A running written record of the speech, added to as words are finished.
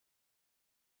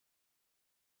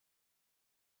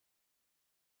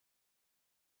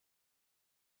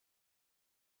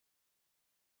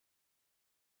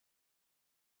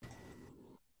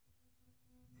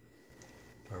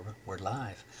we're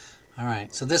live. All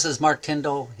right, so this is Mark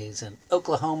Tindle. He's in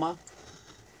Oklahoma.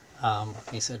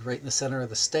 He said right in the center of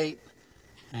the state,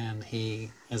 and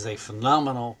he is a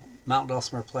phenomenal Mount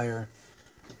Dulcimer player.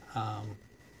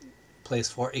 Plays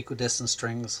for equidistant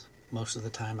strings most of the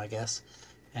time, I guess.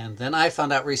 And then I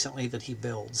found out recently that he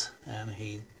builds, and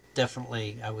he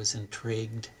definitely, I was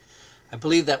intrigued. I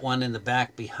believe that one in the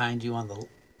back behind you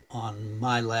on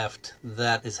my left,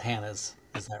 that is Hannah's.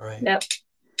 Is that right? Yep.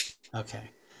 Okay.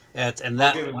 And I'll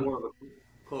that give it one, more of a when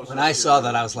close-up I saw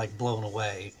that, here. I was like blown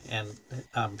away, and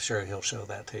I'm sure he'll show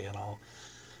that to you and all.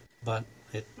 But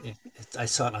I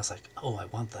saw it and I was like, oh, I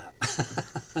want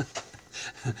that.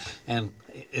 And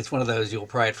it's one of those you'll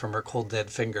pry it from her cold dead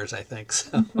fingers, I think.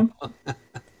 So, Hmm.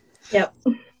 Yep.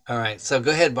 all right. So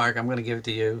go ahead, Mark. I'm going to give it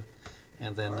to you,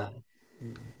 and All then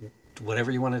right. whatever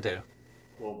you want to do.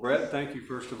 Well, Brett, thank you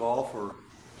first of all for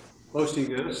hosting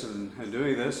this and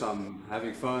doing this. I'm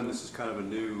having fun. This is kind of a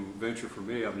new venture for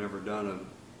me. I've never done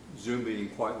a Zoom meeting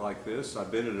quite like this. I've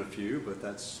been in a few, but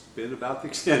that's been about the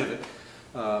extent of it.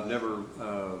 I've never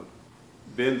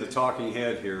been the talking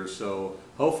head here, so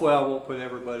hopefully I won't put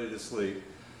everybody to sleep.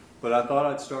 But I thought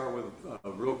I'd start with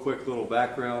a real quick little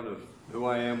background of who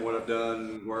I am, what I've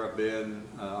done, where I've been.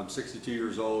 I'm 62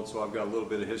 years old, so I've got a little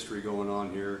bit of history going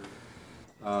on here.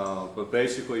 But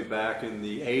basically back in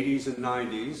the 80s and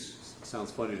 90s,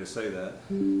 sounds funny to say that,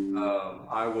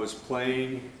 I was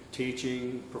playing,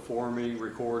 teaching, performing,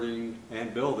 recording,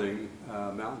 and building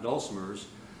mountain dulcimers.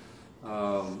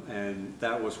 And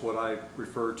that was what I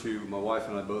refer to, my wife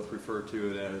and I both refer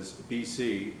to it as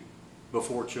BC,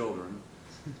 before children.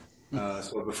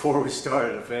 So before we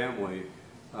started a family,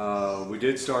 we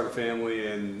did start a family,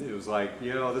 and it was like,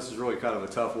 this is really kind of a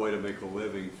tough way to make a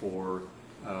living for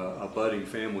a budding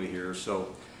family here.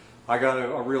 So I got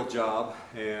a real job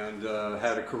and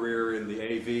had a career in the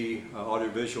AV,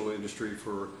 audiovisual industry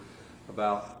for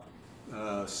about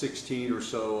 16 or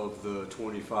so of the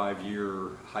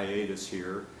 25-year hiatus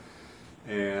here,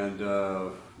 and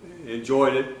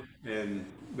enjoyed it and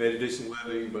made a decent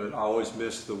living, but I always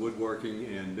missed the woodworking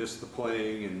and missed the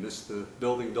playing and missed the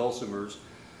building dulcimers.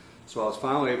 So I was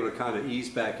finally able to kind of ease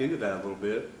back into that a little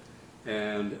bit,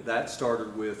 and that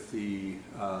started with the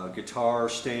guitar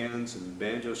stands and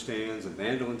banjo stands and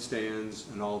mandolin stands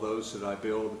and all those that I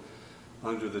build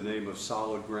under the name of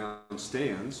Solid Ground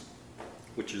Stands,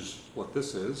 which is what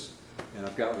this is. And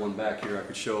I've got one back here I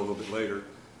could show a little bit later.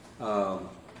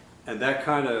 And that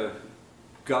kind of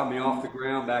got me off the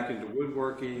ground back into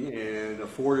woodworking and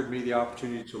afforded me the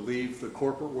opportunity to leave the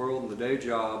corporate world and the day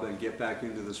job and get back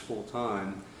into this full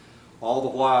time. All the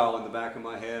while in the back of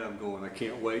my head, I'm going, I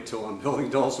can't wait till I'm building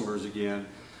dulcimers again.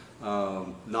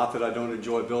 Not that I don't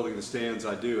enjoy building the stands,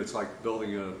 I do. It's like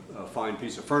building a fine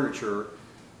piece of furniture,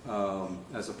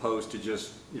 as opposed to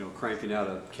just cranking out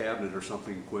a cabinet or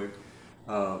something quick.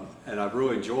 And I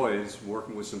really enjoy is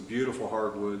working with some beautiful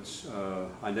hardwoods.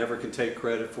 I never can take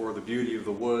credit for the beauty of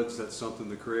the woods. That's something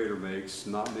the creator makes,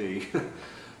 not me.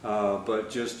 But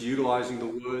just utilizing the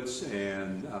woods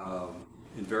and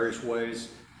in various ways.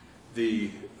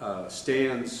 The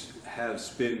stands has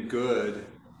been good,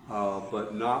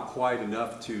 but not quite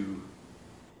enough to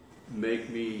make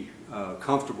me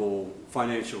comfortable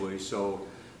financially. So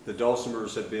the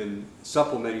dulcimers have been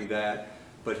supplementing that,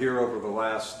 but here over the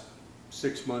last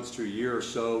 6 months to a year or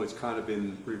so, it's kind of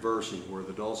been reversing, where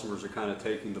the dulcimers are kind of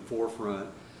taking the forefront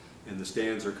and the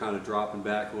stands are kind of dropping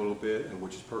back a little bit, and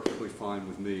which is perfectly fine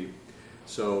with me.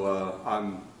 So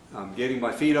I'm getting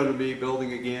my feet under me,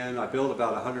 building again. I built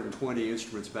about 120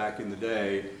 instruments back in the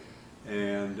day,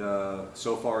 and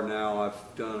so far now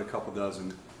I've done a couple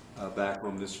dozen back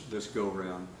on this go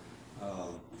round.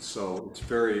 So it's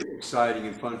very exciting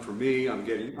and fun for me. I'm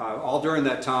getting all during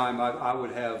that time. I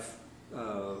would have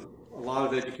a lot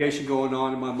of education going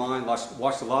on in my mind.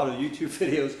 Watched a lot of YouTube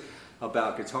videos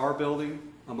about guitar building,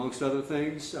 amongst other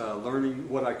things. Learning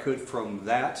what I could from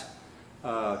that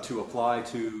to apply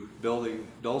to building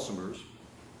dulcimers.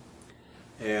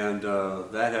 And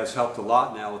that has helped a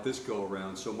lot now with this go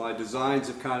around. So my designs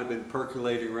have kind of been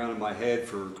percolating around in my head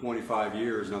for 25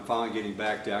 years, and I'm finally getting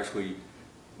back to actually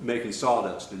making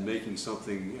sawdust and making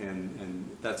something, and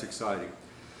that's exciting.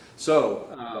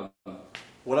 So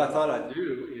what I thought I'd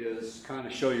do is kind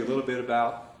of show you a little bit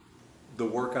about the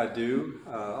work I do.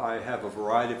 I have a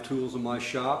variety of tools in my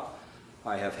shop.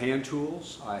 I have hand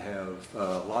tools. I have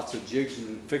lots of jigs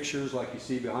and fixtures like you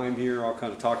see behind here. I'll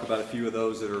kind of talk about a few of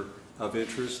those that are of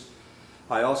interest.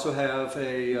 I also have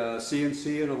a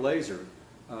CNC and a laser,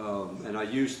 and I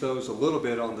use those a little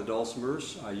bit on the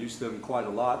dulcimers. I use them quite a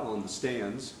lot on the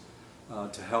stands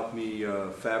to help me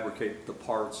fabricate the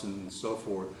parts and so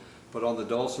forth. But on the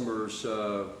dulcimers,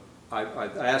 I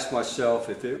asked myself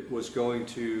if it was going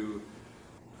to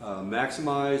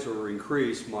maximize or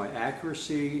increase my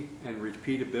accuracy and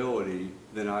repeatability,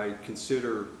 then I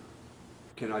consider,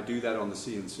 can I do that on the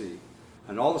CNC?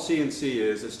 And all the CNC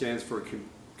is, it stands for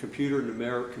computer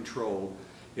numeric control.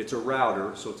 It's a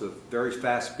router, so it's a very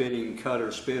fast spinning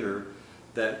cutter spinner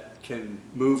that can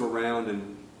move around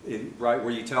and right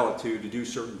where you tell it to do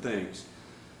certain things.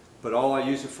 But all I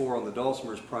use it for on the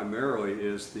Dulcimers primarily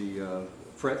is the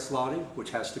fret slotting, which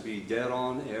has to be dead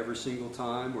on every single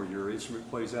time or your instrument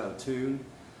plays out of tune.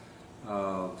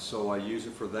 So I use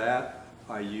it for that.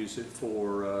 I use it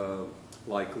for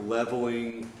like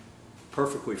leveling,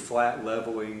 perfectly flat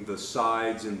leveling the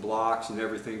sides and blocks and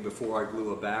everything before I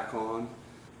glue a back on.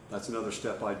 That's another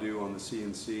step I do on the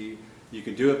CNC. You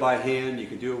can do it by hand, you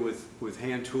can do it with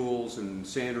hand tools and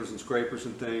sanders and scrapers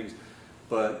and things,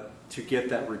 but to get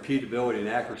that repeatability and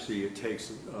accuracy, it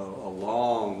takes a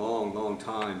long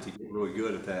time to get really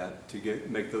good at that, to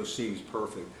make those seams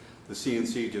perfect. The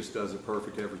CNC just does it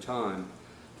perfect every time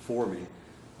for me.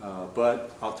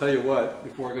 But I'll tell you what,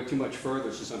 before I go too much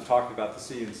further, since I'm talking about the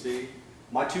CNC,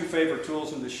 my two favorite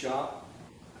tools in this shop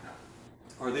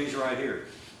are these right here.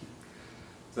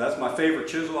 So that's my favorite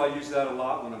chisel. I use that a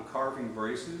lot when I'm carving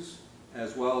braces,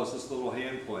 as well as this little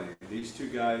hand plane. These two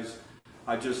guys,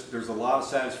 there's a lot of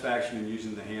satisfaction in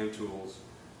using the hand tools,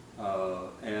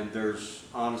 and there's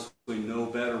honestly no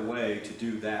better way to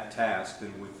do that task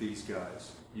than with these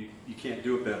guys. You can't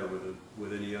do it better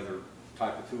with any other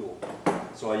type of tool.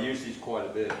 So I use these quite a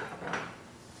bit.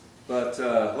 But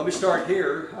let me start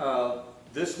here.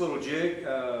 This little jig,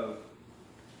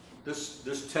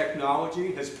 this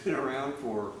technology has been around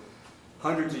for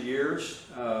hundreds of years.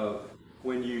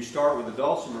 When you start with a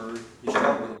dulcimer, you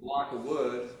start with a block of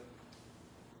wood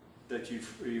that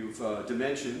you've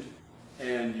dimensioned,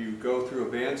 and you go through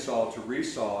a bandsaw to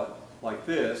resaw it like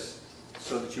this,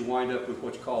 so that you wind up with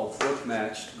what's called flip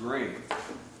matched grain.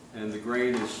 And the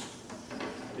grain is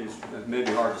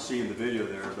maybe hard to see in the video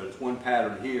there, but it's one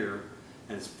pattern here,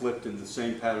 and it's flipped in the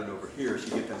same pattern over here,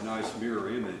 so you get that nice mirror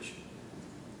image.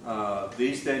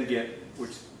 These then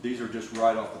these are just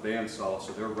right off the bandsaw,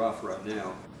 so they're rough right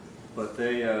now. But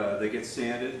they get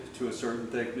sanded to a certain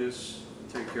thickness,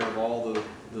 take care of all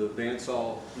the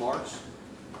bandsaw marks,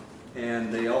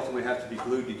 and they ultimately have to be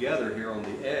glued together here on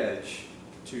the edge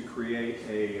to create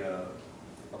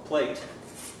a plate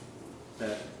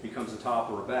that becomes a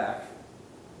top or a back.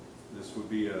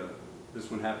 This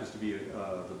one happens to be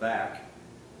the back.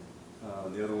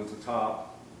 The other one's the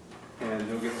top, and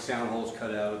you'll get the sound holes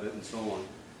cut out of it and so on.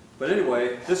 But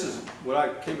anyway, this is what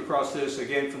I came across this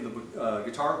again from the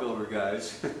Guitar Builder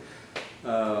guys.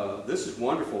 This is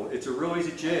wonderful. It's a real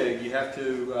easy jig. You have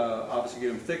to obviously get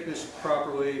them thickness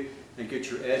properly and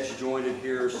get your edge jointed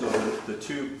here so that the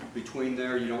tube between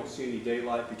there, you don't see any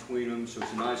daylight between them, so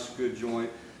it's a nice good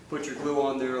joint. Put your glue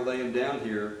on there, lay them down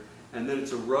here, and then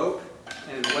it's a rope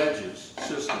and wedges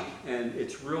system, and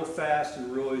it's real fast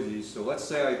and real easy. So let's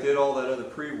say I did all that other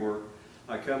pre-work.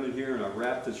 I come in here and I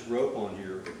wrap this rope on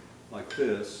here like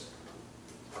this.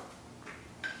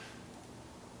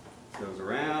 Goes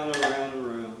around and around and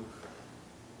around.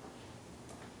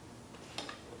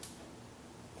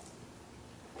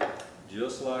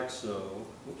 Just like so.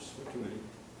 Oops, too many.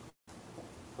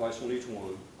 Twice on each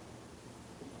one.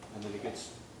 And then it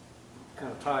gets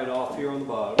kind of tied off here on the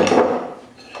bottom.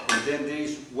 And then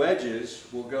these wedges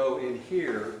will go in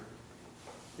here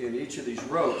in each of these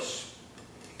ropes,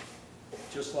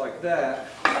 just like that.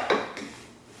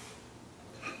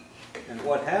 And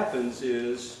what happens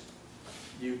is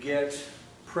you get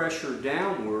pressure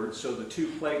downward, so the two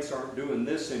plates aren't doing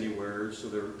this anywhere, so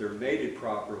they're mated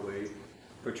properly,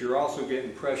 but you're also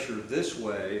getting pressure this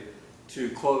way to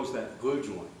close that glue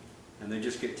joint. And they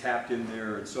just get tapped in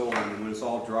there and so on, and when it's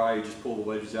all dry, you just pull the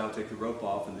wedges out, take the rope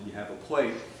off, and then you have a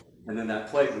plate, and then that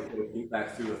plate will go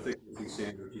back through a thicknessing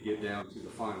sander to get down to the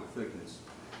final thickness.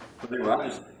 But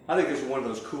anyway, I think this is one of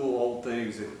those cool old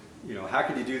things that, you know, how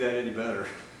can you do that any better?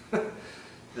 And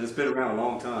it's been around a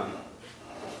long time.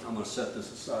 I'm going to set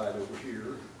this aside over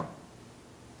here.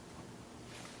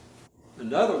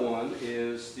 Another one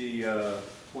is the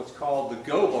what's called the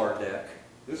Go Bar deck.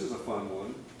 This is a fun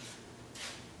one.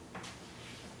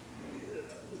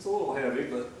 It's a little heavy,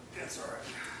 but that's all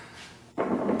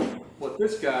right. What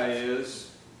this guy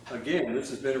is, again, this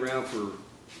has been around for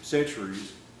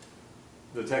centuries,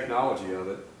 the technology of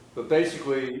it. But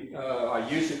basically, I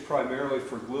use it primarily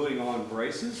for gluing on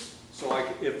braces. So like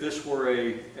if this were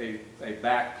a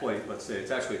back plate, let's say, it's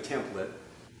actually a template,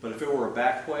 but if it were a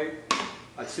back plate,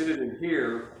 I'd sit it in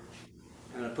here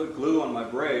and I'd put glue on my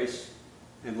brace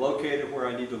and locate it where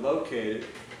I need to locate it,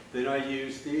 Then I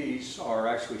use these are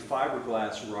actually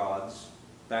fiberglass rods.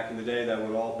 Back in the day, that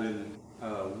would all been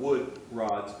wood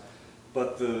rods.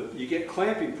 But you get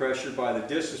clamping pressure by the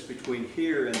distance between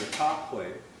here and the top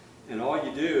plate. And all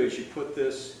you do is you put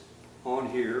this on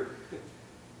here,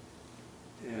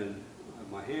 and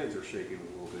my hands are shaking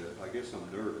a little bit. I guess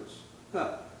I'm nervous.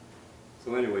 Huh.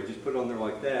 So anyway, just put it on there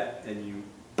like that, and you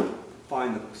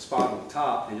find the spot on the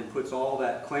top, and it puts all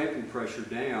that clamping pressure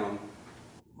down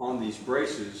on these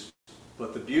braces.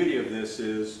 But the beauty of this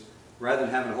is, rather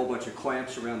than having a whole bunch of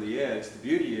clamps around the edge, the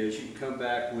beauty is you can come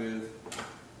back with,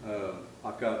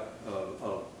 I've got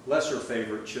a lesser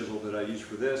favorite chisel that I use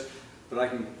for this, but I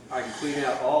can clean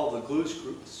out all the glue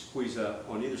squeeze up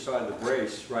on either side of the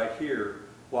brace right here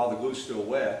while the glue's still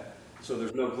wet, so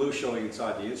there's no glue showing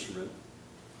inside the instrument.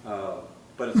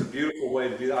 But it's a beautiful way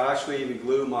to do that. I actually even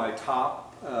glue my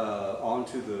top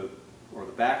onto the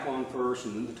back on first,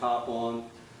 and then the top on,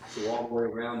 so all the way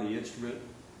around the instrument.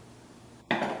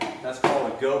 That's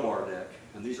called a go-bar deck,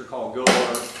 and these are called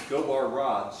go-bar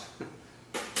rods.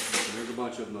 So there's a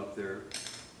bunch of them up there.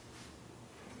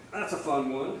 That's a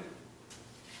fun one.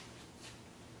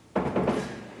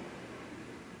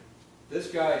 This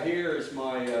guy here is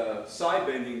my side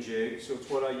bending jig, so it's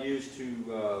what I use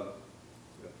to,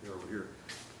 over here.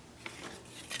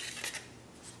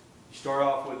 You start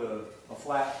off with a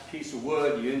flat piece of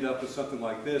wood, you end up with something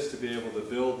like this to be able to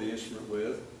build the instrument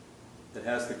with, that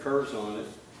has the curves on it.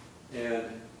 And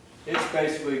it's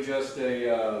basically just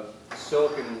a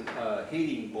silicon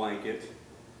heating blanket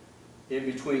in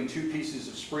between two pieces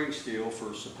of spring steel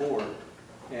for support.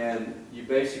 And you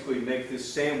basically make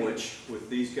this sandwich with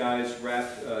these guys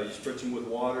wrapped, you spritz them with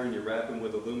water and you wrap them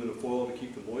with aluminum foil to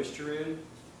keep the moisture in.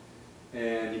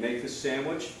 And you make this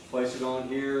sandwich, place it on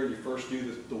here, and you first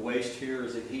do the waist here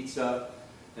as it heats up,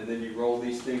 and then you roll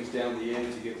these things down the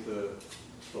end to get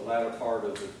the latter part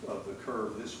of the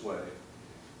curve this way.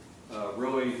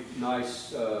 Really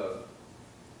nice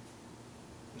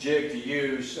jig to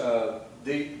use.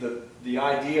 The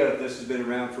idea of this has been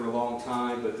around for a long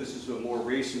time, but this is a more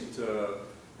recent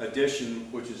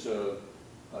addition, which is a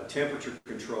temperature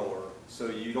controller. So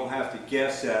you don't have to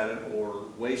guess at it or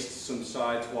waste some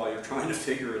sides while you're trying to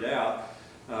figure it out.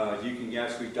 You can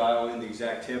actually dial in the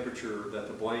exact temperature that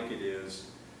the blanket is,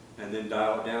 and then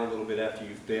dial it down a little bit after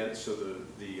you've bent, so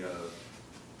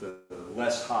the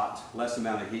less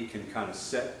amount of heat can kind of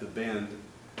set the bend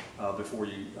before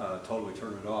you totally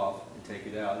turn it off and take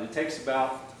it out. And it takes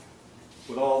about,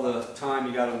 with all the time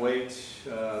you got to wait,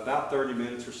 about 30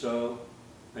 minutes or so,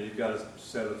 and you've got a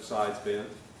set of sides bent.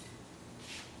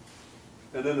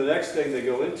 And then the next thing they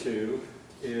go into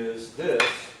is this.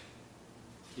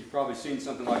 You've probably seen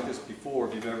something like this before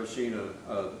if you've ever seen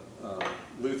a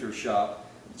luthier shop.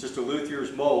 It's just a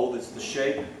luthier's mold. It's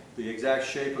the exact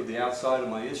shape of the outside of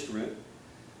my instrument,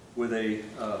 with a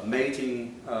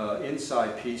mating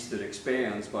inside piece that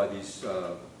expands by these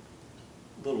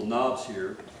little knobs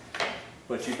here.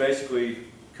 But you basically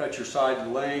cut your side to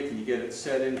length and you get it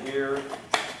set in here,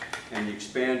 and you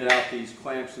expand out these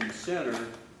clamps in the center,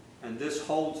 and this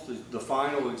holds the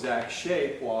final exact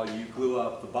shape while you glue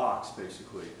up the box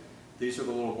basically. These are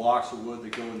the little blocks of wood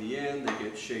that go in the end. They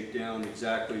get shaped down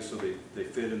exactly so they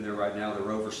fit in there. Right now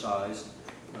they're oversized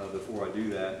before I do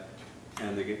that.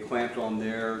 And they get clamped on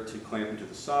there to clamp into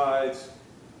the sides.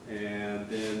 And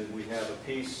then we have a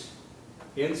piece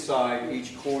inside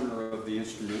each corner of the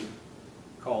instrument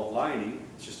called lining.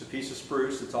 It's just a piece of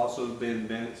spruce that's also been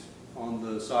bent on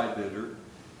the side bender.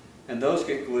 And those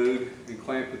get glued and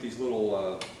clamped with these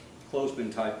little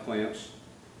clothespin type clamps,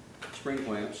 spring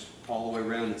clamps, all the way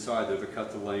around inside there to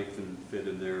cut the length and fit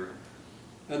in there.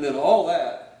 And then all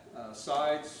that,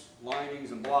 sides,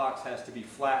 linings, and blocks has to be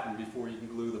flattened before you can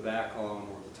glue the back on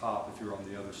or the top if you're on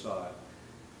the other side.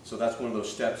 So that's one of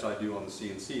those steps I do on the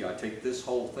CNC. I take this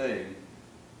whole thing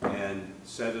and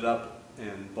set it up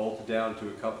and bolt it down to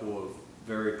a couple of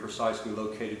very precisely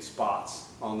located spots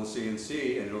on the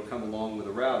CNC, and it'll come along with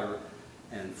a router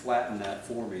and flatten that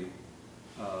for me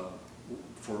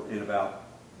in about,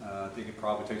 I think it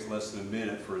probably takes less than a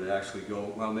minute for it to actually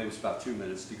go, well, maybe it's about 2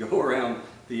 minutes to go around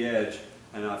the edge,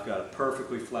 and I've got a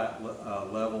perfectly flat,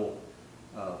 level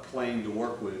plane to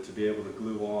work with to be able to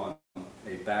glue on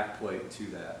a back plate to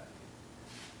that.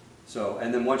 So,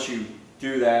 and then once you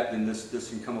do that, then this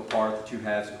can come apart, the two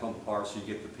halves can come apart, so you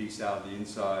get the piece out of the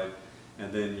inside,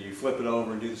 and then you flip it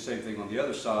over and do the same thing on the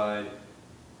other side.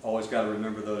 Always got to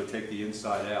remember though to take the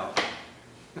inside out.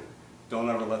 Don't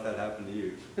ever let that happen to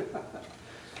you.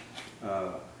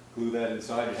 Glue that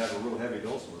inside and have a real heavy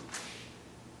dulcimer.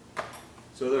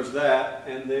 So there's that,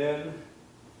 and then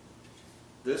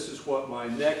this is what my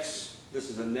next this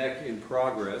is a neck in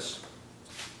progress.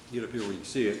 Get up here where you can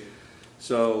see it.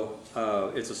 So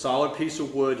it's a solid piece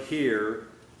of wood here.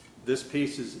 This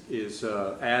piece is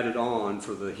added on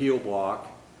for the heel block,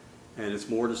 and it's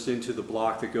mortised into the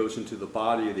block that goes into the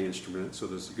body of the instrument, so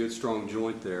there's a good strong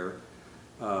joint there.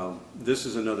 This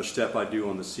is another step I do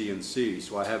on the CNC.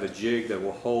 So I have a jig that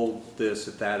will hold this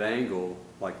at that angle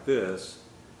like this,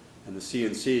 and the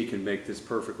CNC can make this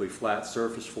perfectly flat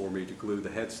surface for me to glue the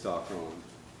headstock on.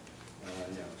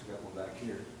 Yeah, I've got one back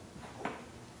here.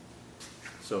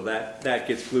 So that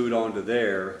gets glued onto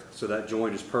there, so that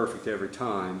joint is perfect every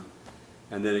time,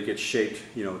 and then it gets shaped,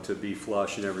 you know, to be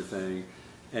flush and everything.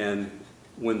 And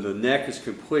when the neck is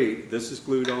complete, this is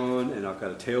glued on, and I've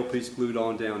got a tailpiece glued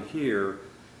on down here.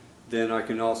 Then I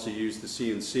can also use the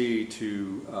CNC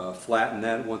to flatten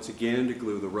that once again to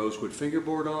glue the rosewood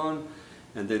fingerboard on,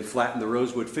 and then flatten the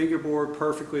rosewood fingerboard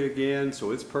perfectly again,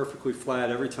 so it's perfectly flat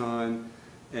every time,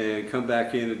 and come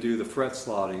back in and do the fret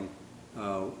slotting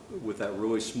with that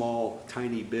really small,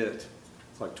 tiny bit.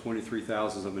 It's like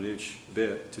 23,000ths of an inch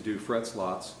bit to do fret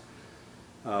slots.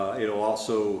 It'll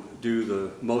also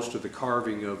do most of the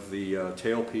carving of the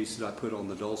tailpiece that I put on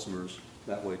the Dulcimers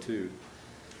that way too.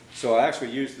 So I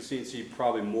actually use the CNC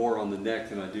probably more on the neck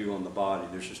than I do on the body.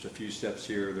 There's just a few steps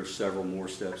here, there's several more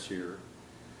steps here.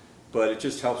 But it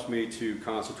just helps me to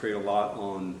concentrate a lot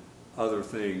on other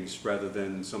things rather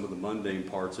than some of the mundane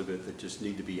parts of it that just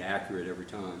need to be accurate every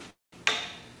time.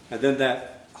 And then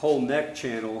that whole neck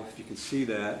channel, if you can see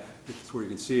that, this is where you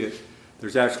can see it,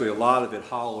 there's actually a lot of it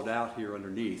hollowed out here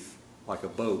underneath, like a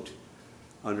boat,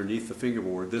 underneath the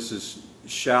fingerboard. This is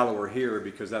shallower here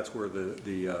because that's where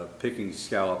the picking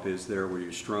scallop is there where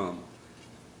you strum.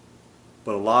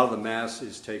 But a lot of the mass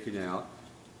is taken out.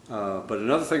 But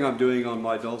another thing I'm doing on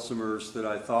my Dulcimers that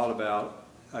I thought about,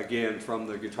 again, from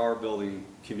the guitar building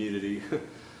community,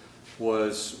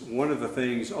 was one of the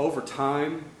things over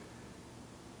time,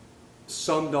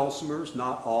 some Dulcimers,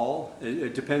 not all,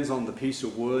 it depends on the piece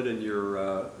of wood and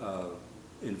your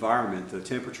environment, the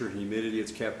temperature and humidity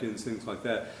it's kept in, things like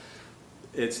that.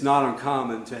 It's not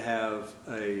uncommon to have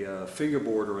a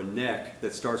fingerboard or a neck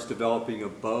that starts developing a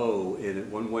bow in it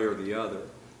one way or the other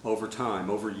over time,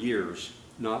 over years,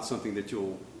 not something that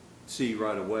you'll see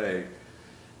right away.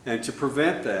 And to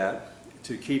prevent that,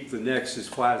 to keep the necks as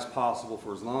flat as possible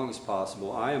for as long as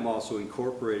possible, I am also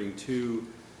incorporating two,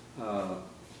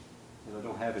 and I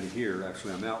don't have any here,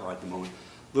 actually I'm out right at the moment,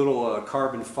 little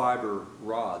carbon fiber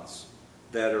rods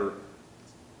that are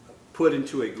put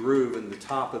into a groove in the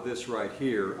top of this right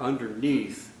here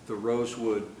underneath the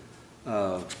rosewood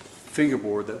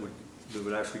fingerboard that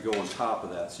would actually go on top of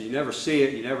that. So you never see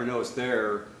it, you never know it's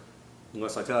there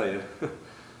unless I tell you.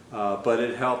 But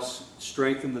it helps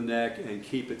strengthen the neck and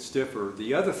keep it stiffer.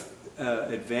 The other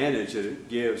advantage that it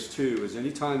gives too is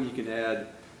anytime you can add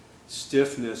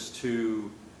stiffness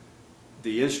to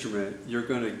the instrument, you're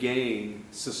going to gain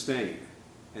sustain.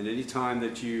 And anytime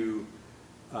that you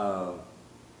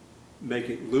make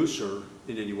it looser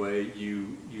in any way,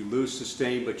 you lose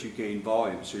sustain but you gain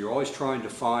volume. So you're always trying to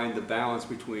find the balance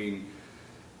between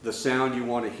the sound you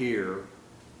want to hear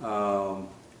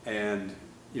and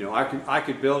you know, I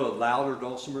could build a louder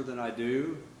Dulcimer than I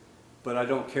do, but I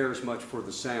don't care as much for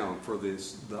the sound, for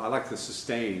this. I like the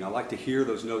sustain. I like to hear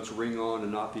those notes ring on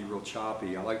and not be real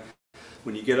choppy. I like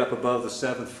when you get up above the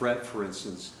 7th fret, for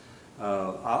instance,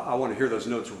 I want to hear those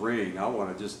notes ring. I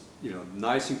want to just, you know,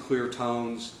 nice and clear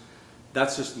tones.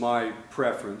 That's just my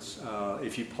preference.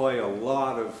 If you play a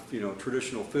lot of, you know,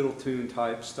 traditional fiddle tune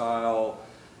type style,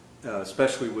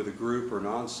 especially with a group or an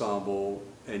ensemble,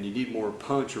 and you need more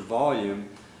punch or volume,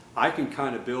 I can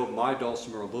kind of build my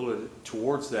Dulcimer a little bit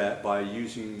towards that by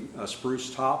using a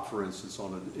spruce top, for instance,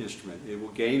 on an instrument. It will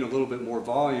gain a little bit more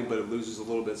volume, but it loses a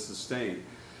little bit of sustain.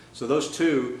 So those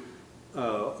two,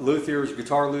 luthiers,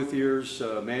 guitar luthiers,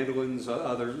 mandolins,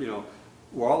 other, you know,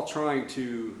 we're all trying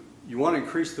to, you want to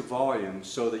increase the volume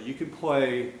so that you can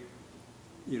play,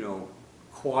 you know,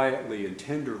 quietly and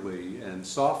tenderly and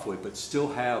softly, but still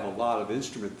have a lot of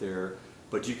instrument there.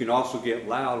 But you can also get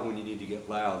loud when you need to get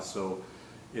loud. So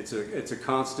it's a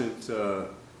constant,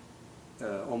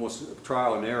 almost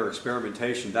trial and error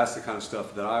experimentation. That's the kind of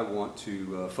stuff that I want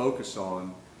to focus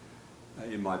on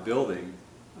in my building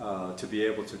to be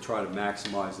able to try to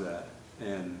maximize that.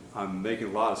 And I'm making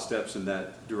a lot of steps in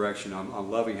that direction. I'm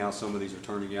loving how some of these are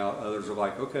turning out. Others are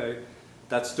like, okay,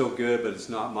 that's still good, but it's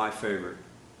not my favorite.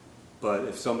 But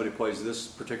if somebody plays this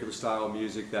particular style of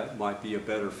music, that might be a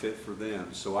better fit for them.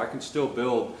 So I can still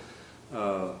build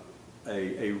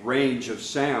a range of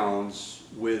sounds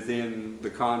within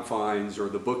the confines or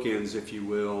the bookends, if you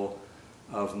will,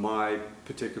 of my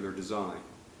particular design.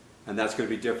 And that's going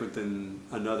to be different than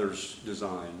another's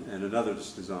design and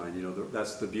another's design. You know,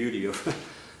 that's the beauty of,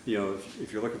 you know,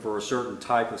 if you're looking for a certain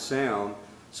type of sound,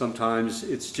 sometimes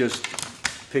it's just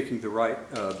picking the right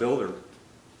builder,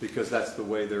 because that's the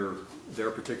way their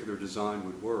particular design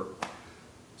would work.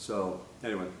 So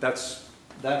anyway, that's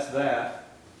that.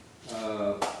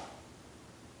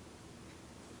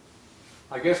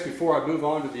 I guess before I move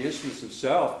on to the instruments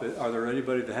themselves, are there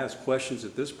anybody that has questions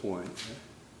at this point?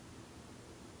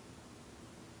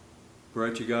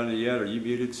 Brent, you got any yet? Are you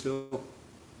muted still?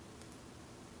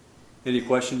 Any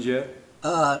questions yet?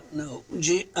 No.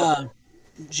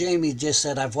 Jamie just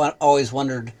said, always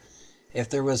wondered if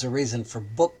there was a reason for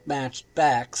book-matched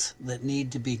backs that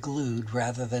need to be glued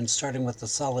rather than starting with a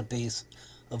solid piece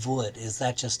of wood. Is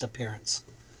that just appearance?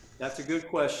 That's a good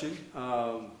question.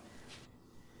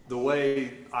 The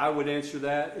way I would answer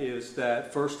that is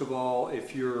that, first of all, it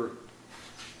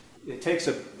takes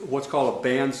what's called a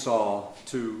bandsaw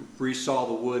to resaw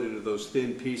the wood into those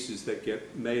thin pieces that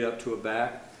get made up to a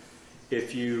back. Then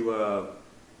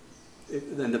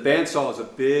the bandsaw is a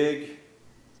big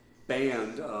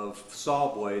band of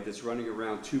saw blade that's running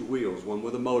around two wheels, one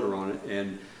with a motor on it,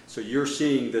 and so you're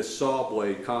seeing this saw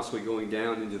blade constantly going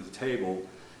down into the table,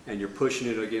 and you're pushing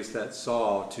it against that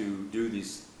saw to do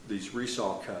these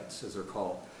resaw cuts, as they're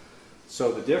called.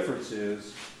 So the difference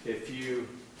is, if you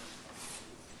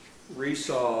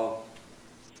resaw,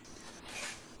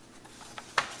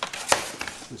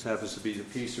 this happens to be a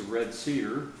piece of red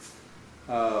cedar,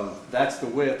 that's the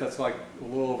width, that's like a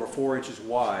little over 4 inches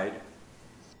wide.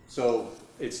 So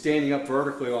it's standing up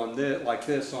vertically on this, like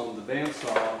this on the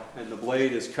bandsaw, and the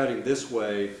blade is cutting this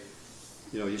way.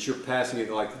 You know, you're passing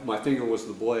it like my finger was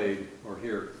the blade, or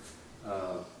here.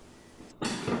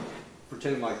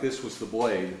 Pretend like this was the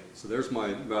blade. So there's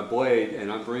my blade,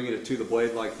 and I'm bringing it to the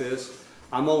blade like this.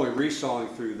 I'm only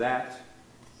resawing through that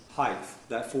height,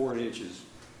 that 4 inches.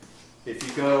 If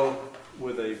you go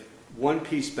with a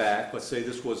one-piece back, let's say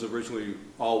this was originally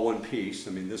all one piece.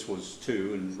 I mean, this was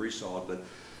two and resawed, but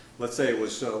let's say it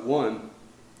was one.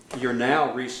 You're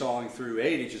now resawing through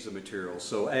 8 inches of material.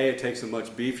 So it takes a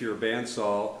much beefier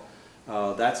bandsaw.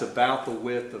 That's about the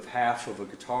width of half of a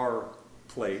guitar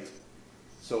plate.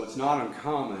 So it's not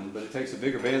uncommon, but it takes a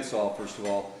bigger bandsaw, first of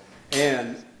all,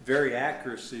 and very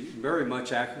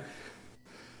much accurate.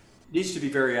 Needs to be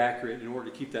very accurate in order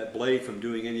to keep that blade from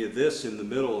doing any of this in the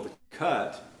middle of the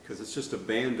cut, because it's just a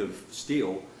band of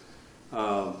steel,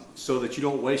 so that you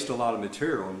don't waste a lot of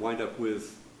material and wind up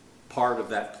with part of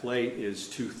that plate is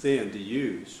too thin to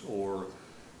use, or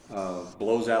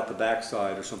blows out the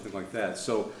backside or something like that.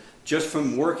 So just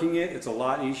from working it, it's a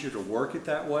lot easier to work it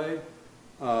that way.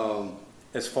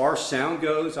 As far as sound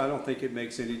goes, I don't think it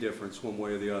makes any difference one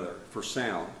way or the other for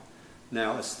sound.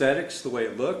 Now, aesthetics, the way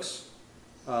it looks,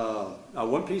 a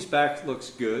one-piece back looks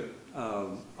good.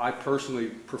 I personally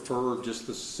prefer just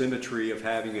the symmetry of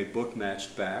having a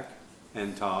book-matched back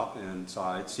and top and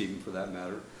sides, even for that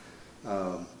matter.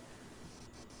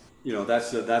 You know,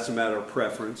 that's a matter of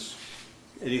preference.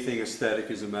 Anything aesthetic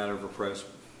is a matter of a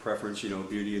preference. You know,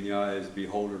 beauty in the eye is the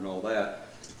beholder and all that.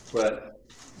 But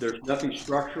there's nothing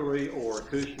structurally or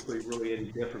acoustically really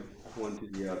any different one to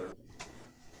the other.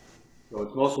 So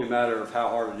it's mostly a matter of how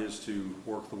hard it is to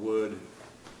work the wood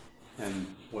and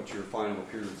what your final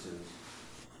appearance is.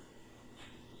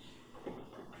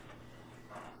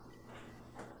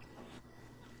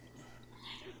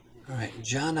 All right,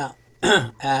 John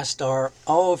asked, are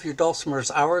all of your dulcimers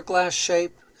hourglass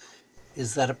shape?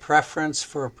 Is that a preference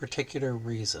for a particular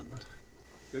reason?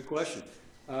 Good question.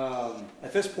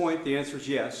 At this point, the answer is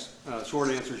yes. Short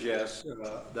answer is yes.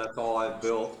 That's all I've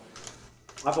built.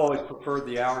 I've always preferred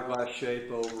the hourglass shape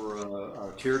over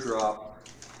a teardrop,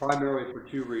 primarily for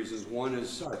two reasons. One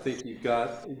is, I think you've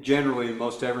got, generally in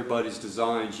most everybody's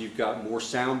designs, you've got more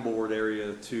soundboard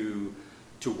area to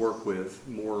work with,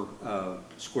 more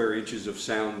square inches of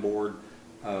soundboard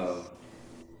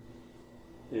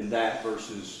in that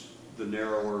versus the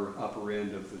narrower upper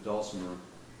end of the dulcimer.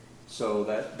 So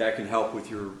that can help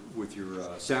with your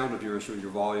sound of your instrument,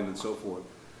 your volume, and so forth.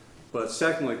 But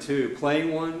secondly, too,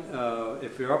 playing one,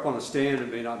 if you're up on a stand,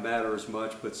 it may not matter as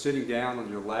much. But sitting down on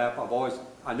your lap,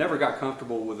 I never got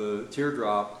comfortable with a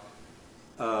teardrop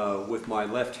with my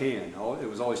left hand. It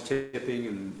was always tipping,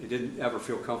 and it didn't ever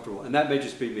feel comfortable. And that may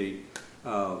just be me.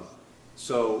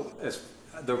 So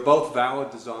they're both valid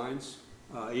designs.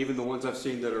 Even the ones I've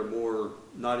seen that are more,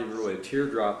 not even really a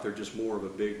teardrop, they're just more of a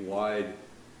big, wide.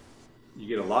 You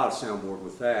get a lot of soundboard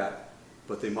with that,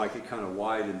 but they might get kind of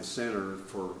wide in the center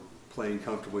for playing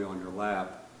comfortably on your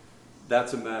lap.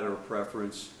 That's a matter of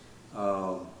preference.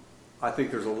 I think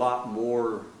there's a lot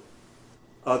more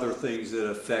other things that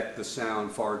affect the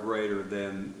sound far greater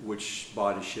than which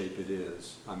body shape it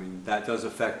is. I mean, that does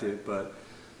affect it, but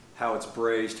how it's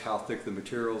braced, how thick the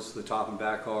materials, the top and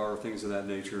back are, things of that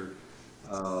nature,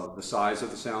 the size of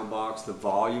the sound box, the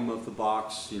volume of the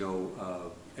box, you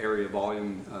know, area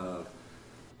volume,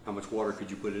 how much water could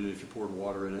you put in it if you poured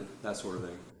water in it, that sort of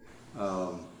thing.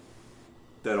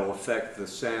 That'll affect the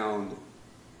sound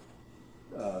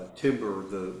timbre,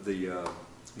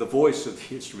 the voice of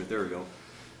the instrument, there we go,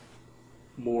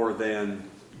 more than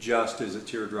just as a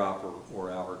teardrop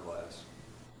or hourglass.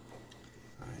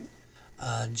 All right.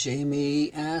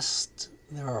 Jamie asked,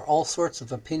 there are all sorts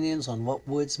of opinions on what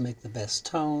woods make the best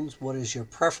tones. What is your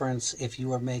preference if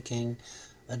you are making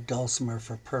a dulcimer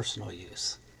for personal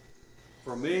use?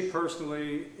 For me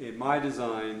personally, in my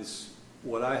designs,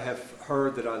 what I have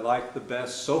heard that I like the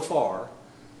best so far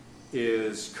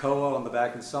is koa on the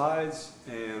back and sides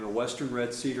and a western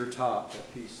red cedar top.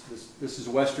 That piece, this is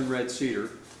western red cedar,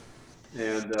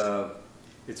 and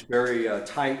it's very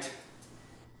tight,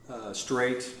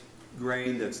 straight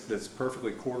grain that's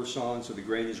perfectly quarter sawn, so the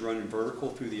grain is running vertical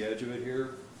through the edge of it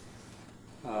here.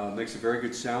 Makes a very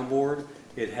good soundboard.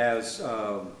 It has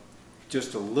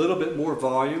just a little bit more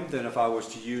volume than if I was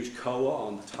to use koa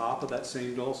on the top of that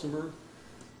same dulcimer,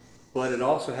 but it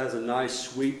also has a nice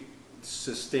sweet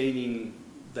sustaining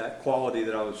that quality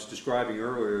that I was describing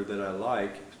earlier that I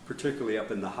like, particularly up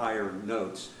in the higher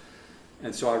notes.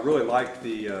 And so I really like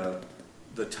the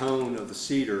tone of the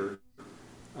cedar.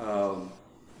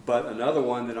 But another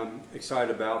one that I'm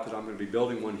excited about, that I'm going to be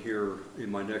building one here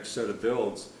in my next set of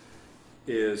builds,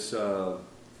 is the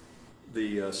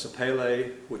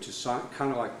sapele, which is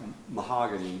kind of like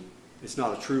mahogany. It's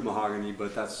not a true mahogany,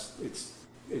 but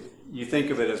you think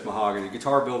of it as mahogany.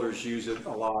 Guitar builders use it a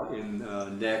lot in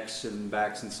necks and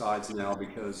backs and sides now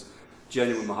because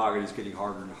genuine mahogany is getting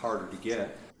harder and harder to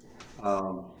get.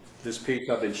 This piece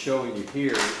I've been showing you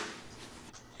here,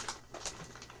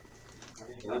 I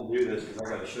need to undo this because I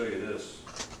got to show you this.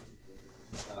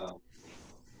 Let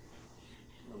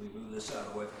me move this out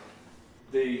of the way.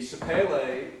 The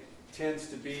sapele tends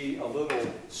to be a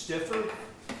little stiffer,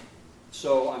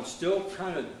 so I'm still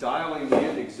kind of dialing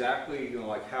in exactly, you know,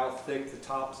 like how thick the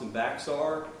tops and backs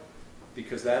are,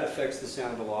 because that affects the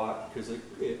sound a lot, because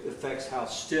it affects how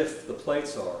stiff the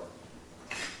plates are.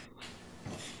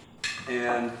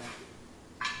 And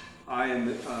I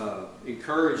am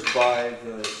encouraged by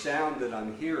the sound that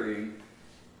I'm hearing,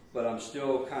 but I'm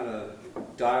still kind of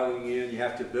dialing in. You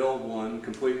have to build one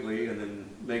completely and then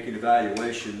make an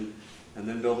evaluation, and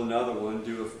then build another one,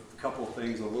 do a couple of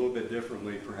things a little bit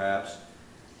differently perhaps,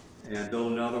 and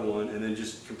build another one, and then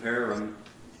just compare them,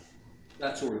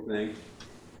 that sort of thing.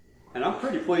 And I'm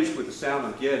pretty pleased with the sound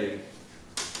I'm getting,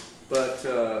 but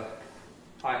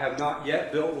I have not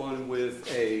yet built one with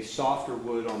a softer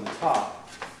wood on the top,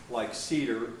 like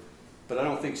cedar, but I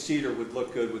don't think cedar would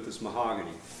look good with this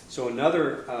mahogany. So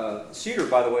another, cedar,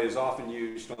 by the way, is often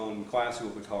used on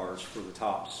classical guitars for the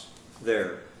tops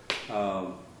there,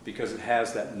 because it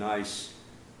has that nice,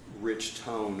 rich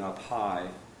tone up high,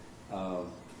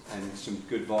 and some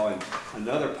good volume.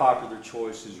 Another popular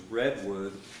choice is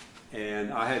redwood,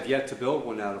 and I have yet to build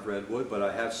one out of redwood, but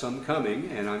I have some coming,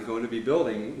 and I'm going to be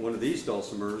building one of these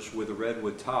dulcimers with a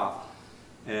redwood top.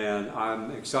 And I'm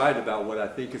excited about what I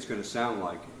think it's going to sound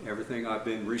like. Everything I've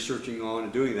been researching on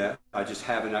and doing that, I just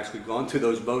haven't actually gone through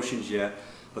those motions yet,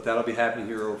 but that'll be happening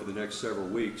here over the next several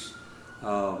weeks.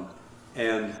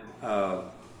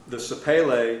 The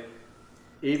sapele,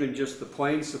 even just the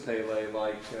plain sapele,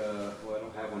 like, well, I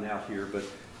don't have one out here, but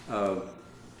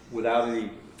without any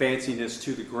fanciness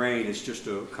to the grain, it's just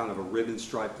a kind of a ribbon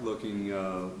striped looking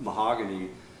mahogany,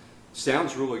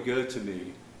 sounds really good to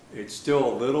me. It's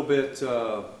still a little bit,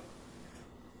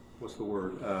 what's the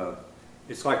word?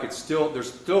 It's like there's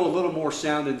still a little more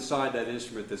sound inside that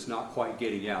instrument that's not quite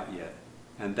getting out yet.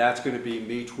 And that's going to be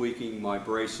me tweaking my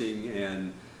bracing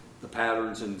and the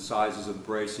patterns and sizes of the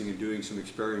bracing and doing some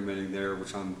experimenting there,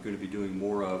 which I'm going to be doing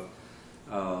more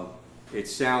of. It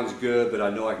sounds good, but I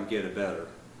know I can get it better.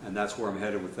 And that's where I'm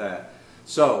headed with that.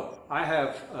 So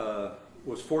I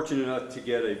was fortunate enough to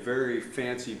get a very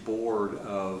fancy board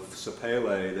of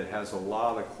sapele that has a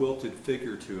lot of quilted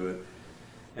figure to it.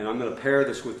 And I'm going to pair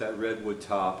this with that redwood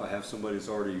top. I have somebody who's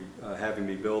already having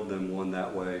me build them one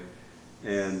that way.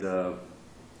 And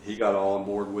he got all on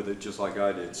board with it just like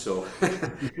I did. So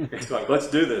it's like, let's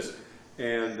do this.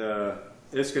 And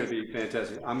it's going to be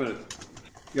fantastic. I'm going to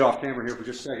get off camera here for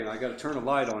just a second. I got to turn a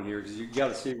light on here because you got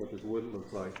to see what this wood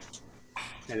looks like.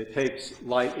 And it takes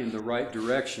light in the right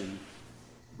direction.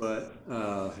 But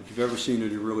if you've ever seen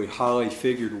any really highly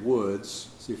figured woods,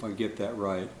 see if I can get that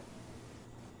right.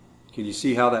 Can you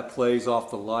see how that plays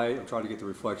off the light? I'm trying to get the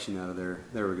reflection out of there.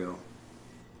 There we go.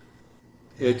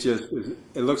 It just,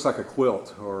 it looks like a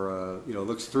quilt, or, you know, it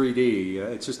looks 3D.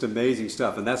 It's just amazing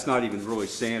stuff. And that's not even really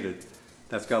sanded.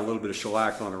 That's got a little bit of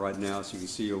shellac on it right now, so you can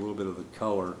see a little bit of the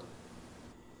color.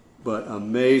 But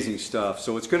amazing stuff.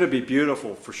 So it's going to be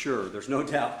beautiful for sure. There's no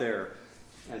doubt there.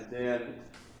 And then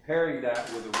pairing that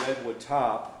with a redwood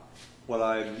top, what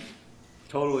I'm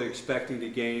totally expecting to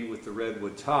gain with the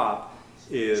redwood top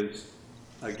is,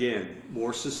 again,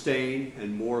 more sustain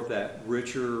and more of that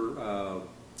richer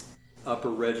upper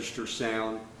register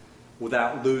sound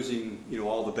without losing, you know,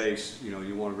 all the bass. You know,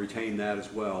 you want to retain that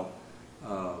as well.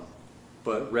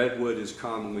 But redwood is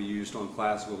commonly used on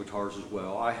classical guitars as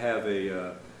well. I have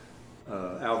a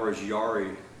Alvarez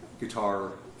Yari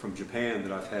guitar from Japan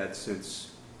that I've had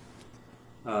since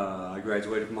I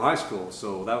graduated from high school,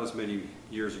 so that was many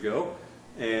years ago,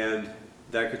 and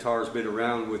that guitar has been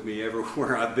around with me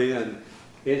everywhere I've been.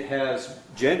 It has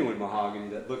genuine mahogany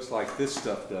that looks like this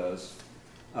stuff does,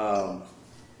 but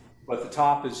the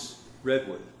top is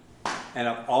redwood, and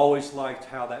I've always liked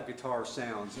how that guitar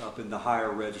sounds up in the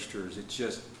higher registers. It's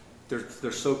just,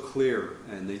 they're so clear,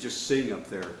 and they just sing up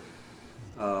there.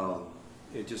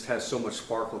 It just has so much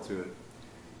sparkle to it.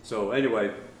 So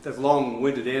anyway, that's a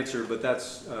long-winded answer, but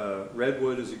that's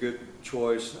redwood is a good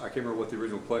choice. I can't remember what the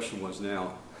original question was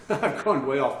now. I've gone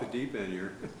way off the deep end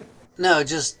here. No,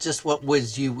 just what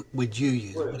would you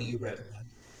use? What do you recommend?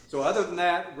 So other than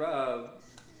that,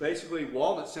 basically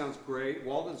walnut sounds great.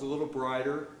 Walnut's a little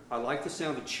brighter. I like the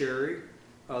sound of cherry.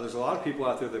 There's a lot of people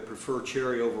out there that prefer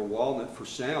cherry over walnut for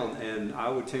sound, and I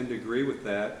would tend to agree with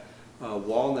that.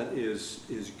 Walnut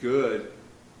is good,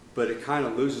 but it kind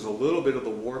of loses a little bit of the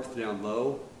warmth down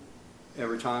low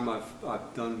every time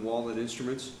I've done walnut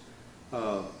instruments.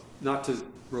 Not to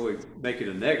really make it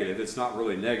a negative, it's not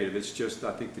really negative, it's just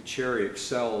I think the cherry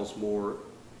excels more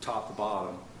top to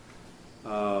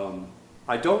bottom.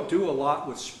 I don't do a lot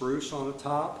with spruce on the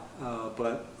top,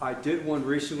 but I did one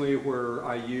recently where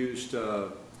I used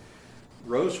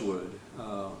rosewood,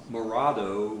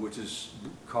 Morado, which is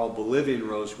called Bolivian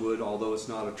rosewood, although it's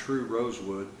not a true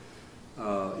rosewood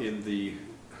in the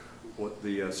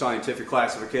scientific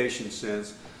classification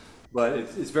sense, but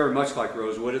it's very much like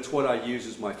rosewood. It's what I use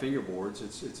as my fingerboards.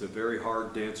 It's a very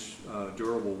hard, dense,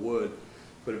 durable wood,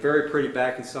 but a very pretty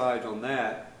back and side on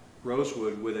that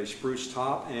rosewood with a spruce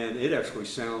top, and it actually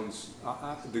sounds,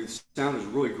 the sound has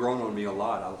really grown on me a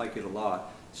lot. I like it a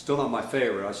lot. Still not my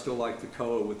favorite. I still like the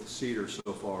koa with the cedar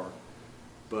so far,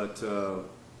 but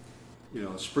you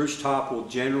know, spruce top will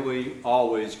generally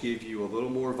always give you a little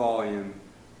more volume,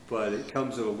 but it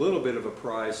comes at a little bit of a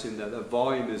price in that the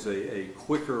volume is a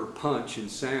quicker punch in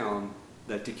sound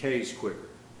that decays quicker,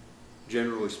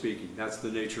 generally speaking. That's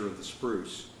the nature of the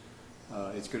spruce.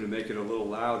 It's going to make it a little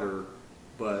louder,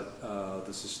 but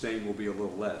the sustain will be a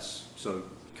little less. So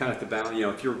kind of the balance, you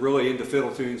know, if you're really into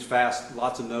fiddle tunes, fast,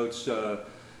 lots of notes,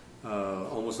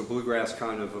 almost a bluegrass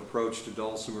kind of approach to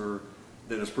dulcimer,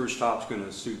 then a spruce top's going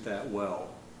to suit that well,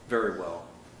 very well.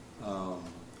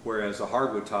 Whereas a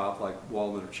hardwood top like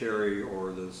walnut or cherry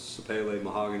or the sapele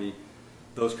mahogany,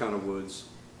 those kind of woods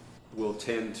will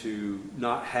tend to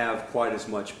not have quite as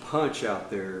much punch out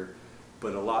there,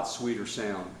 but a lot sweeter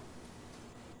sound.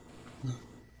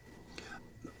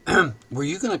 Were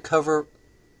you going to cover,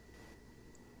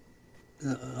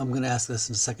 I'm going to ask this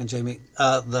in a second, Jamie,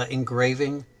 the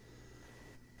engraving?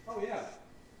 Oh yeah.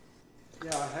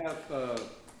 Yeah, I have,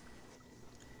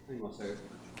 hang on a second.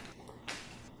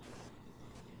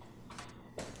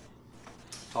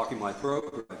 Talking my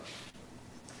throat.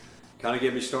 Kind of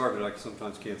get me started. I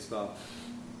sometimes can't stop.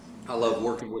 I love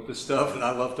working with this stuff, and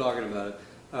I love talking about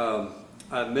it.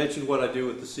 I mentioned what I do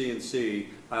with the CNC.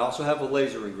 I also have a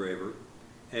laser engraver,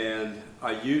 and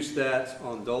I use that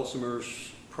on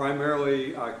dulcimers.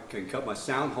 Primarily, I can cut my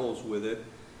sound holes with it.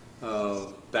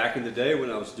 Back in the day when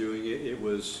I was doing it, it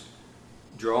was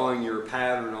drawing your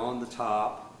pattern on the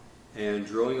top and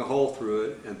drilling a hole through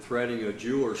it and threading a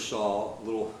jeweler's saw, a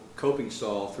little coping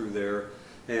saw through there,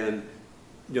 and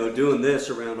you know, doing this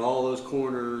around all those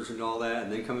corners and all that,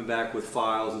 and then coming back with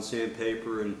files and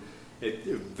sandpaper, and it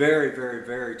very, very,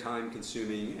 very time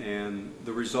consuming, and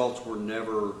the results were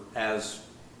never as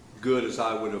good as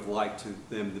I would have liked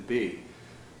them to be.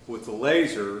 With the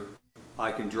laser,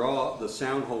 I can draw the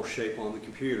sound hole shape on the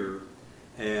computer,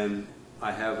 and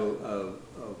I have a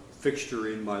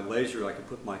fixture in my laser. I can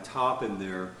put my top in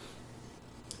there,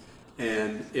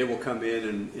 and it will come in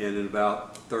and in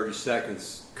about 30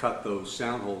 seconds cut those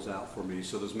sound holes out for me.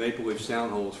 So those maple leaf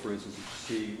sound holes, for instance, you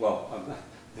see, well,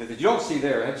 that you don't see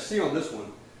there, I have to see on this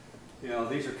one. You know,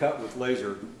 these are cut with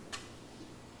laser.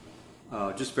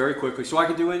 just very quickly. So I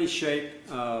can do any shape.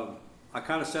 I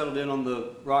kind of settled in on the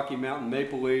Rocky Mountain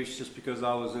maple leaves just because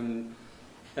I was in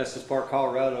Estes Park,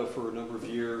 Colorado for a number of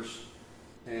years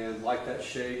and liked that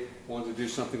shape. Wanted to do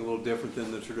something a little different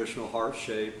than the traditional heart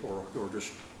shape or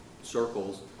just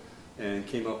circles, and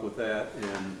came up with that,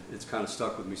 and it's kind of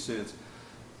stuck with me since.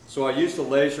 So I use the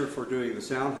laser for doing the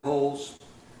sound holes,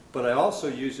 but I also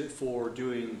use it for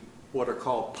doing what are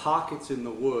called pockets in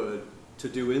the wood to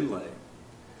do inlay.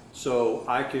 So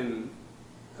I can,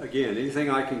 again, anything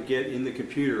I can get in the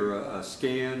computer, a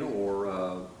scan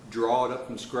or draw it up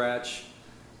from scratch.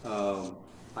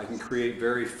 I can create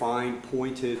very fine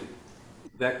pointed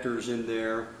vectors in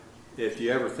there. If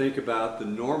you ever think about the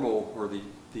normal or the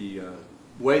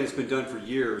way that's been done for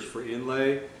years for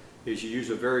inlay is you use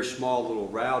a very small little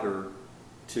router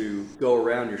to go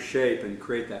around your shape and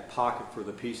create that pocket for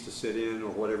the piece to sit in or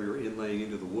whatever you're inlaying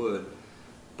into the wood.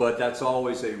 But that's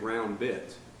always a round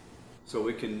bit. So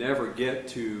we can never get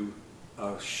to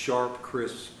a sharp,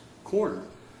 crisp corner.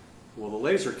 Well, the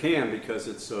laser can, because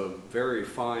it's a very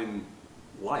fine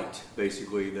light,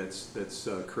 basically, that's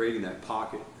creating that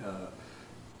pocket,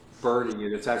 burning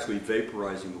it. It's actually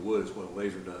vaporizing the wood is what a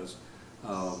laser does,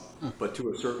 but to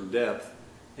a certain depth.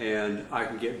 And I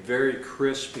can get very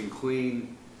crisp and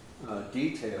clean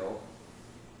detail.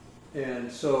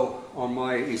 And so on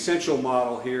my essential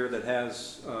model here that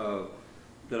has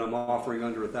that I'm offering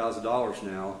under $1,000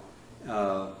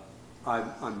 now,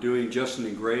 I'm doing just an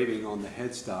engraving on the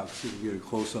headstock. See if you can get a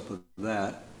close-up of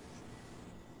that.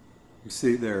 You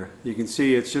see there, you can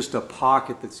see it's just a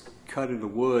pocket that's cut into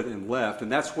wood and left.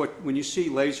 And that's what, when you see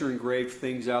laser engraved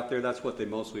things out there, that's what they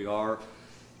mostly are.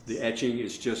 The etching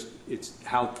is just, it's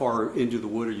how far into the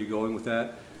wood are you going with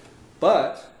that.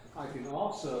 But I can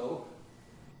also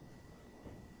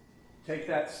take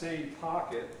that same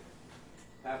pocket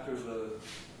after the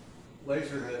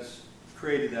laser has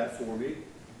created that for me.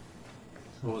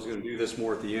 I was going to do this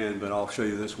more at the end, but I'll show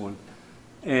you this one.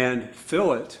 And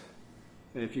fill it.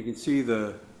 And if you can see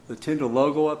the Tindle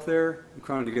logo up there, I'm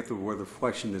trying to get where the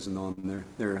reflection isn't on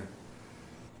there.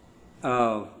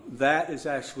 That is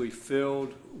actually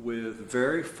filled with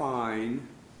very fine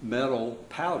metal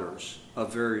powders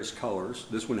of various colors.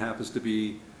 This one happens to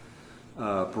be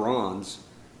bronze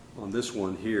on this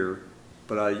one here,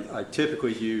 but I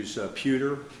typically use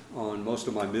pewter on most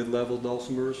of my mid-level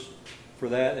dulcimers for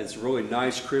that. It's really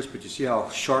nice, crisp, but you see how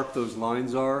sharp those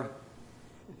lines are?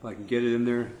 If I can get it in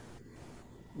there.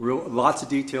 Lots of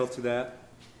detail to that.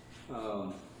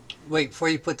 Wait, before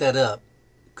you put that up,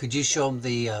 could you show them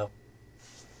the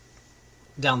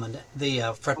down the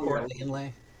fretboard, the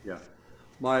inlay? Yeah.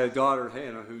 My daughter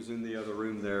Hannah, who's in the other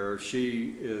room there,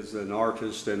 she is an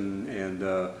artist and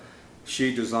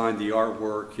she designed the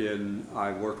artwork, and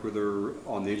I worked with her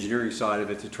on the engineering side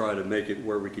of it to try to make it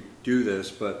where we could do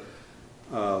this. But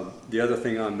the other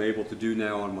thing I'm able to do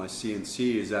now on my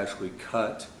CNC is actually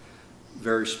cut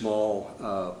very small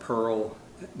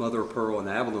mother of pearl and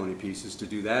abalone pieces to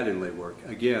do that inlay work.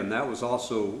 Again, that was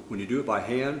also, when you do it by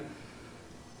hand,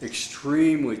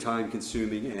 extremely time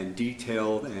consuming and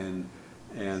detailed,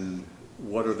 and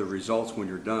what are the results when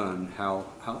you're done, how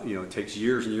you know, it takes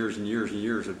years and years and years and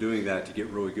years of doing that to get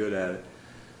really good at it.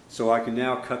 So I can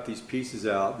now cut these pieces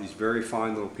out, these very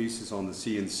fine little pieces on the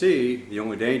CNC. The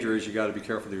only danger is you got to be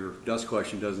careful that your dust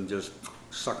collection doesn't just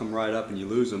suck them right up and you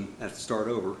lose them, have to start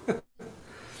over.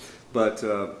 But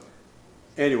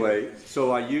anyway,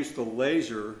 so I used the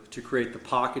laser to create the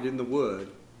pocket in the wood,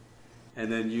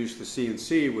 and then used the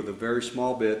CNC with a very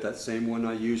small bit, that same one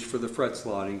I used for the fret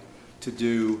slotting, to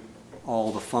do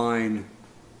all the fine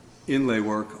inlay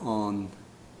work on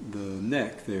the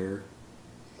neck there.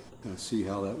 See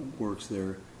how that works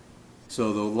there.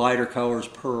 So the lighter color is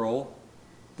pearl.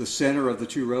 The center of the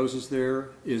two roses there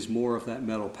is more of that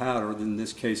metal powder. In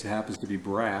this case, it happens to be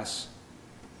brass.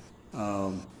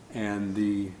 And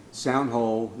the sound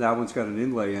hole, that one's got an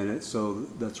inlay in it, so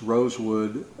that's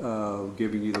rosewood,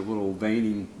 giving you the little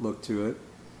veining look to it.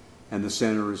 And the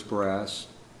center is brass.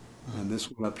 And this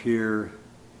one up here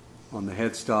on the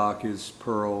headstock is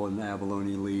pearl and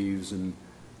abalone leaves, and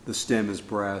the stem is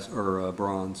brass or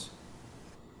bronze.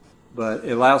 But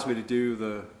it allows me to do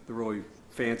the really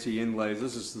fancy inlays.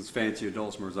 This is as fancy a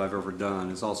dulcimer as I've ever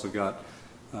done. It's also got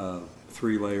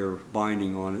 3-layer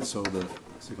binding on it, so let's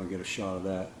see if I can get a shot of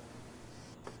that.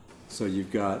 So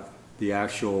you've got the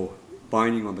actual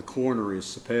binding on the corner is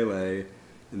sapele,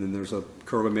 and then there's a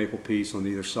curly maple piece on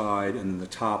either side, and then the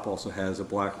top also has a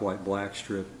black, white, black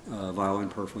strip violin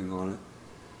purfling on it.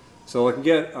 So I can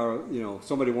get, you know,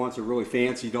 somebody wants a really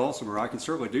fancy dulcimer, I can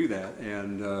certainly do that.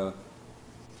 And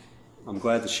I'm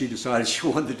glad that she decided she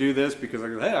wanted to do this because I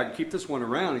go, hey, I can keep this one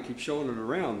around and keep showing it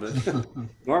around. But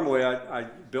normally I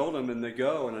build them and they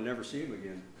go and I never see them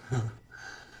again.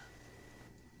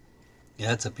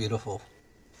 Yeah, it's a beautiful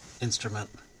instrument.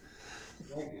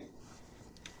 Thank you.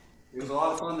 It was a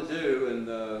lot of fun to do, and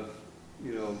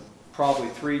you know, probably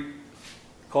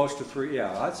close to three,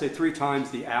 yeah, I'd say three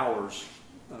times the hours,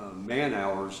 man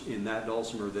hours in that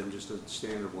dulcimer than just a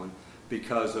standard one,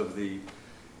 because of the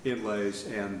inlays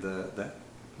and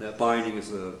that binding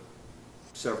is a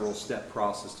several step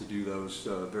process to do those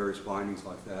various bindings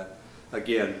like that.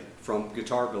 Again, from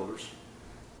guitar builders,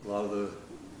 a lot of the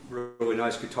really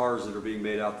nice guitars that are being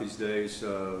made out these days,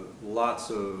 lots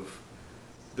of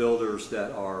builders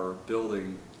that are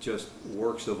building just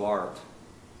works of art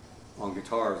on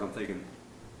guitars. I'm thinking,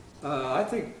 I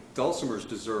think dulcimers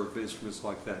deserve instruments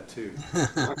like that too.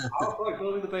 I like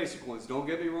building the basic ones, don't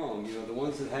get me wrong, you know, the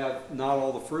ones that have not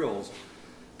all the frills,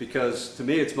 because to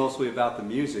me it's mostly about the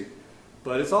music,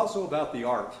 but it's also about the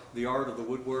art of the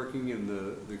woodworking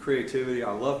and the creativity.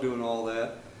 I love doing all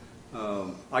that.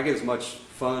 I get as much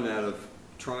fun out of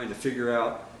trying to figure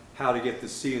out how to get the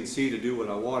CNC to do what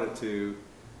I want it to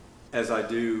as I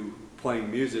do playing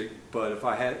music. But if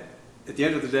I had, at the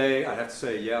end of the day, I have to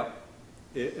say, yeah,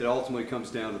 it ultimately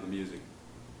comes down to the music.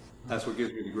 That's what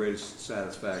gives me the greatest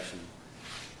satisfaction.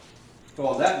 So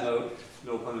on that note,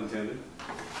 no pun intended,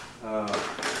 uh,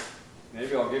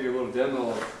 maybe I'll give you a little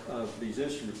demo of these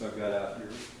instruments I've got out here.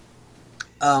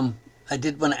 I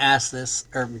did want to ask this,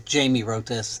 or Jamie wrote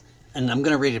this, and I'm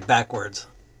going to read it backwards,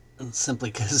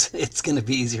 simply because it's going to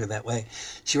be easier that way.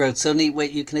 She wrote, "So neat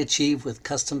what you can achieve with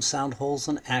custom sound holes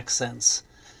and accents.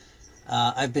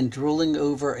 I've been drooling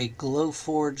over a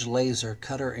Glowforge laser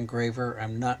cutter engraver.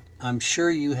 I'm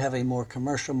sure you have a more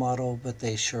commercial model, but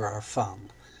they sure are fun."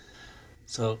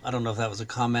 So I don't know if that was a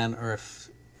comment or if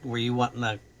were you wanting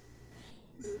to.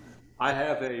 I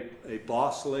have a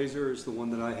Boss laser is the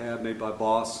one that I have, made by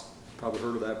Boss. Probably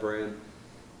heard of that brand.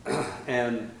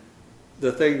 And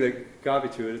the thing that got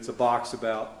me to it, it's a box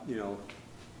about, you know,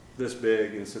 this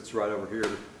big, and it sits right over here.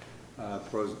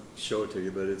 Probably show it to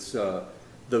you, but it's the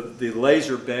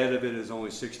laser bed of it is only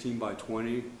 16 by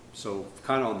 20, so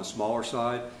kind of on the smaller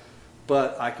side.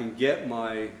 But I can get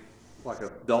my, like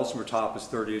a dulcimer top is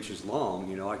 30 inches long,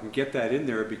 you know, I can get that in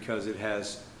there because it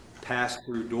has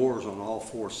pass-through doors on all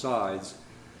four sides,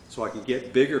 so I can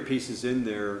get bigger pieces in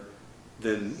there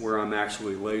than where I'm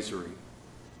actually lasering.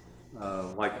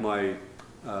 Like my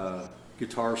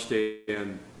guitar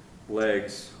stand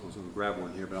legs, I was going to grab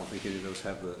one here, but I don't think any of those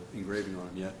have the engraving on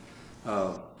them yet.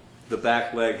 The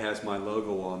back leg has my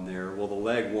logo on there. Well, the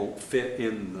leg won't fit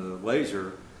in the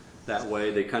laser that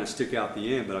way. They kind of stick out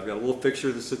the end, but I've got a little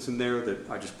fixture that sits in there that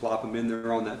I just plop them in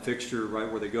there on that fixture right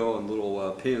where they go, on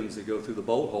little pins that go through the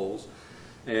bolt holes,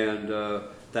 and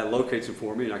that locates them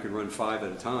for me, and I can run 5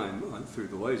 at a time through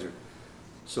the laser.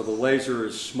 So the laser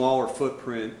is smaller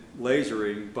footprint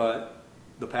lasering, but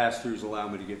the pass-throughs allow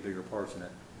me to get bigger parts in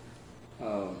it.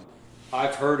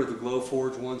 I've heard of the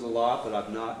Glowforge ones a lot, but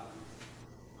I've not.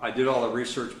 I did all the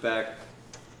research back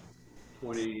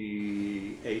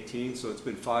 2018, so it's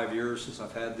been 5 years since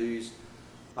I've had these.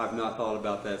 I've not thought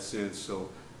about that since, so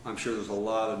I'm sure there's a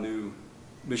lot of new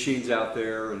machines out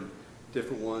there and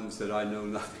different ones that I know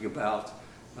nothing about,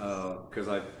 because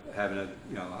I haven't,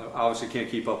 you know, I obviously can't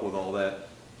keep up with all that.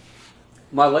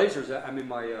 My lasers, I mean,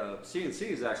 my CNC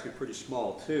is actually pretty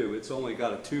small too. It's only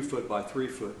got a 2 foot by 3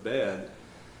 foot bed,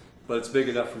 but it's big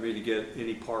enough for me to get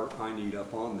any part I need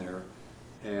up on there.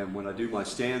 And when I do my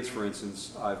stands, for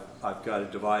instance, I've got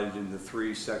it divided into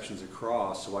 3 sections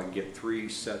across, so I can get 3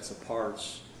 sets of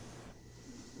parts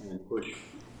and push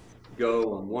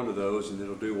go on one of those, and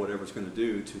it'll do whatever it's going to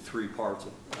do to 3 parts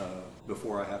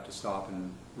before I have to stop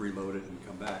and reload it and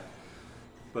come back.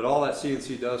 But all that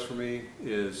CNC does for me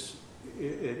is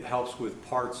it helps with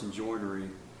parts and joinery.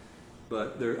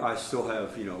 But there, I still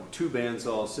have, you know, 2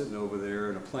 bandsaws sitting over there,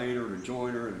 and a planer, and a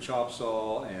joiner, and a chop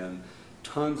saw, and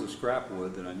tons of scrap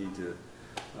wood that I need to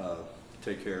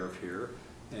take care of here,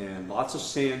 and lots of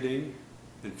sanding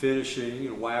and finishing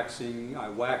and waxing. I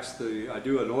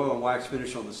do an oil and wax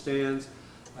finish on the stands.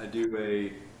 I do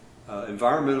a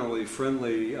environmentally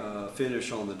friendly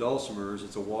finish on the dulcimers.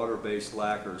 It's a water-based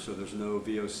lacquer, so there's no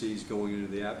VOCs going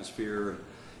into the atmosphere.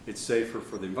 It's safer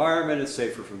for the environment, it's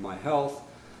safer for my health,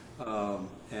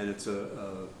 and it's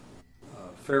a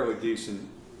fairly decent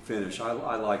finish.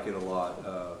 I like it a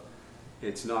lot.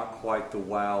 It's not quite the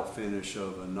wow finish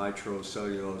of a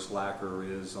nitrocellulose lacquer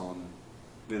is on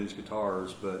vintage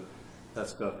guitars, but that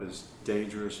stuff is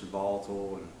dangerous and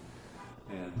volatile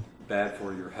and bad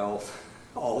for your health.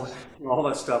 All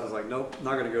that stuff is like, nope,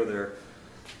 not going to go there.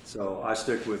 So I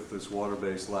stick with this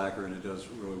water-based lacquer, and it does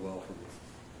really well for me.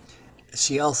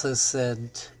 She also said,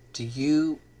 do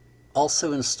you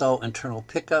also install internal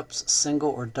pickups, single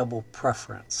or double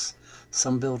preference?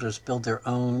 Some builders build their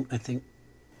own, I think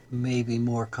maybe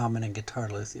more common in guitar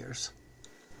luthiers.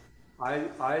 I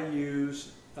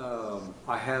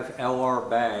have LR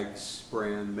Bags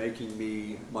brand making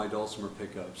me my Dulcimer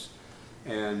pickups.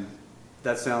 And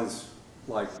that sounds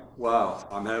like, wow,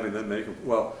 I'm having them make them.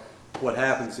 Well, what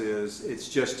happens is it's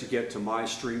just to get to my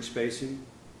string spacing.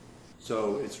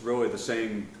 So it's really the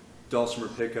same Dulcimer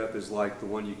pickup as like the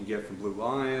one you can get from Blue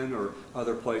Lion or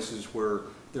other places where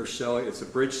they're selling. It's a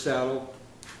bridge saddle.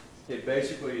 It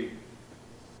basically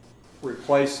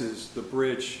replaces the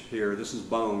bridge here. This is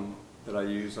bone that I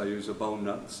use. I use a bone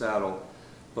nut saddle.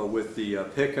 But with the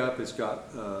pickup, it's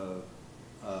got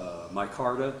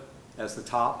micarta as the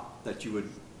top that you would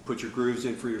put your grooves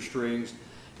in for your strings.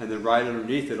 And then right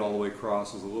underneath it all the way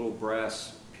across is a little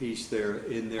brass piece there.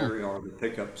 In there are the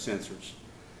pickup sensors.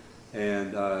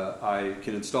 And I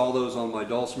can install those on my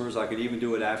Dulcimers. I can even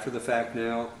do it after the fact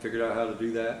now. Figured out how to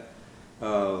do that.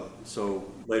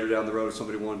 So later down the road, if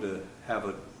somebody wanted to have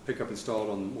a pickup installed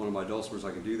on one of my Dulcimers,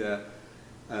 I can do that.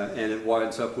 And it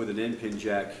winds up with an end-pin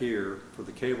jack here for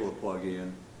the cable to plug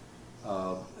in.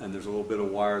 And there's a little bit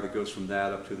of wire that goes from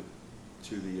that up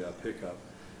to the pickup.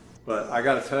 But I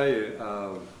got to tell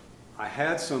you, I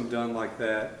had some done like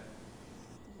that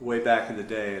way back in the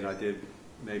day, and I did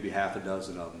maybe half a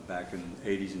dozen of them back in the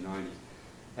 80s and 90s,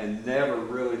 and never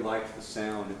really liked the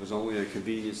sound. It was only a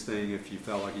convenience thing if you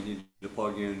felt like you needed to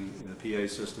plug in a PA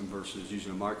system versus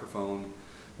using a microphone,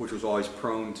 which was always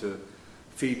prone to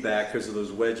feedback because of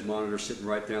those wedge monitors sitting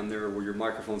right down there where your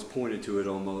microphone's pointed to it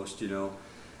almost, you know.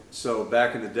 So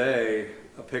back in the day,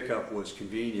 a pickup was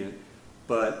convenient,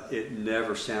 but it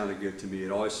never sounded good to me.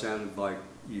 It always sounded like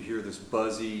you hear this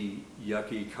buzzy,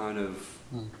 yucky kind of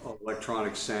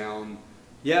electronic sound.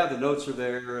 Yeah, the notes are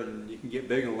there and you can get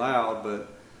big and loud,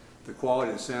 but the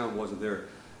quality of the sound wasn't there.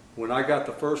 When I got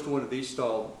the first one of these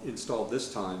installed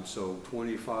this time, so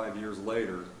 25 years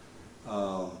later,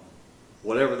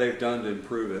 whatever they've done to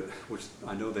improve it, which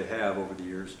I know they have over the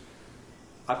years,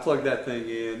 I plugged that thing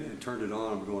in and turned it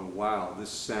on. I'm going, wow, this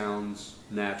sounds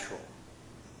natural.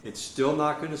 It's still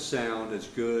not going to sound as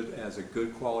good as a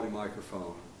good quality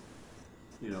microphone.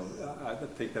 You know, I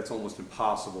think that's almost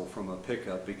impossible from a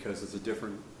pickup because it's a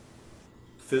different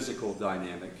physical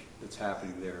dynamic that's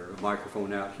happening there. A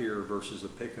microphone out here versus a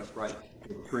pickup right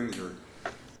where the strings are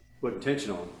putting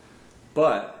tension on.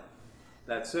 But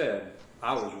that said,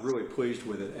 I was really pleased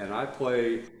with it, and I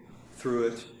play through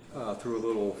it through a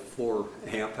little floor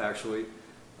amp actually.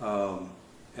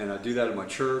 And I do that in my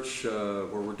church where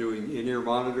we're doing in-ear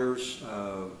monitors.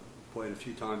 Played a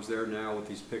few times there now with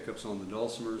these pickups on the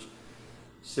Dulcimers.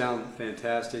 Sound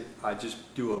fantastic. I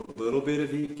just do a little bit of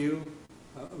EQ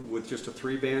with just a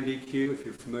 3-band EQ, if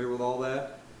you're familiar with all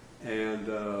that, and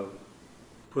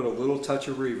put a little touch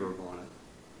of reverb on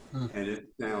it, and it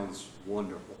sounds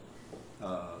wonderful.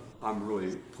 I'm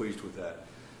really pleased with that.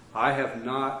 I have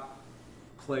not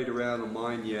played around on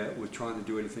mine yet with trying to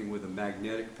do anything with a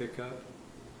magnetic pickup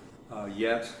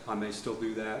yet. I may still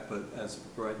do that, but as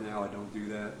of right now I don't do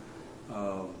that.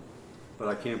 But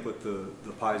I can put the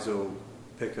piezo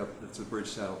pickup, that's a bridge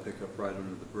saddle pickup, right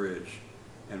under the bridge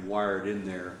and wire it in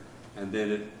there. And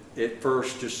then it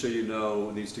first, just so you know,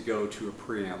 needs to go to a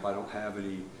preamp. I don't have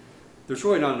any, there's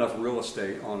really not enough real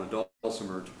estate on a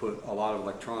Dulcimer to put a lot of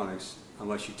electronics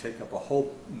unless you take up a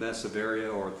whole mess of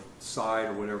area or side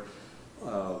or whatever.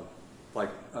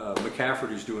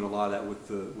 McCafferty's doing a lot of that with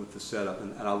the setup,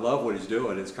 and I love what he's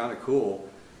doing. It's kind of cool,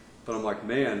 but I'm like,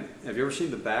 man, have you ever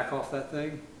seen the back off that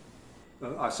thing?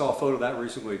 I saw a photo of that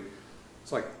recently.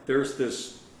 It's like there's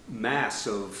this mass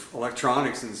of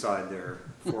electronics inside there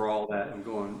for all that. I'm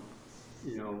going,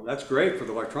 you know, that's great for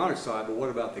the electronic side, but what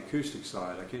about the acoustic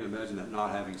side? I can't imagine that not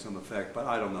having some effect, but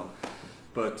I don't know.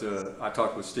 But I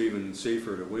talked with Stephen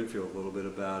Seifert at Winfield a little bit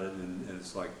about it, and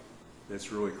it's like,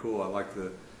 it's really cool. I like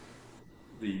the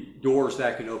doors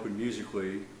that can open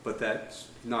musically, but that's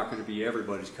not going to be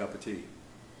everybody's cup of tea.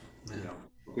 Yeah. You know,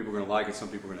 some people are going to like it, some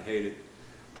people are going to hate it,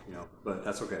 you know, but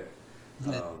that's okay.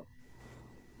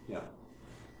 Yeah.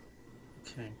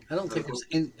 Okay. I don't think there's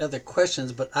any other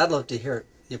questions, but I'd love to hear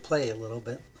you play a little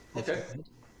bit. Okay,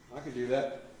 I can do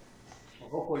that. Well,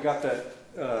 hopefully got that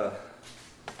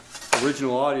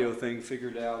original audio thing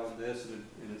figured out on this,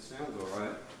 and it sounds all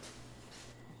right.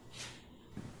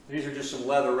 These are just some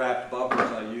leather wrapped bumpers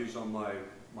I use on my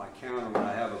counter when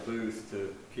I have a booth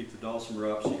to keep the Dulcimer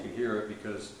up so you can hear it,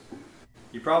 because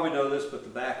you probably know this, but the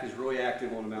back is really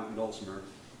active on a mountain Dulcimer.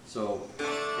 So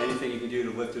anything you can do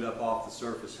to lift it up off the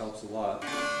surface helps a lot.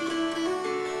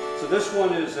 So this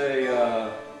one is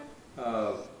I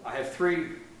have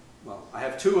I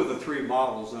have two of the three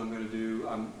models that I'm going to do.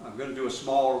 I'm going to do a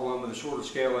smaller one with a shorter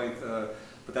scale length,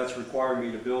 but that's requiring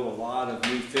me to build a lot of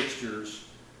new fixtures.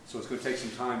 So it's going to take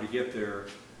some time to get there.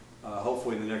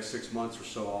 Hopefully in the next 6 months or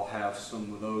so I'll have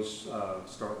some of those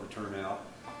starting to turn out.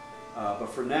 But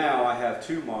for now I have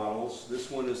two models. This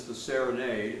one is the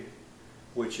Serenade,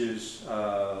 which is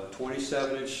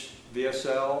 27-inch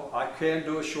VSL. I can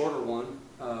do a shorter one,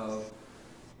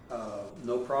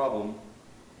 no problem.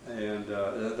 And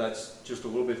that's just a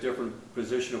little bit different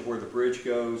position of where the bridge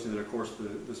goes, and then of course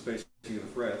the spacing of the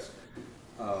frets.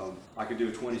 I could do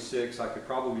a 26. I could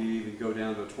probably even go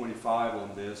down to a 25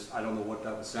 on this. I don't know what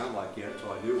that would sound like yet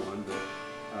until I do one, but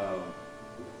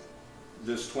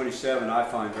this 27 I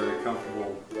find very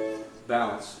comfortable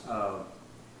balance. I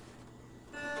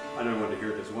don't want to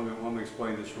hear this. Let me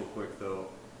explain this real quick though.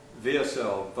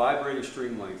 VSL, vibrating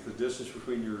string length, the distance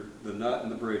between the nut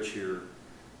and the bridge here.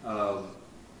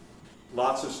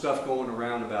 Lots of stuff going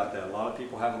around about that. A lot of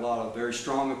people have a lot of very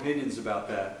strong opinions about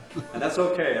that, and that's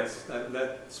okay.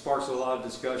 That sparks a lot of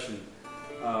discussion.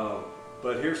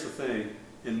 But here's the thing: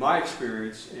 in my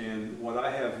experience, and what I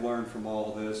have learned from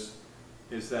all of this,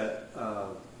 is that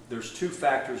there's two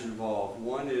factors involved.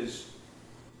 One is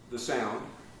the sound,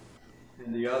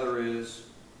 and the other is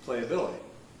playability.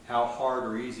 How hard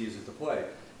or easy is it to play?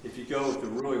 If you go with the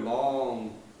really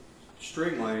long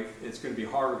string length, it's going to be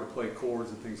harder to play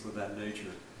chords and things of that nature.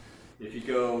 If you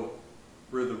go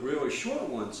with the really short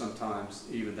one, sometimes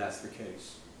even that's the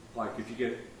case. Like if you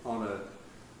get on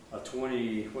a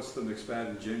 20, what's the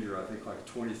McSpadden Ginger? I think like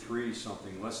 23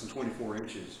 something, less than 24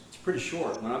 inches. It's pretty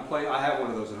short. When I'm playing, I have one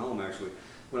of those at home actually.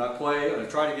 When I play and I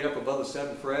try to get up above the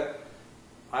 7th fret,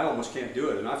 I almost can't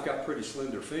do it, and I've got pretty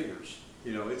slender fingers.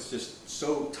 You know, it's just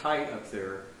so tight up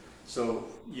there. So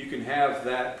you can have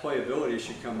that playability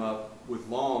issue come up with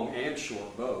long and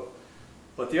short both.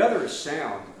 But the other is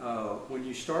sound. When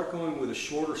you start going with a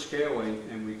shorter scaling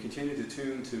and we continue to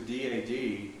tune to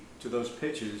DAD, to those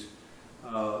pitches,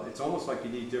 it's almost like you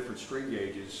need different string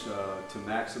gauges to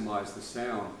maximize the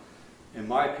sound. In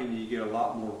my opinion, you get a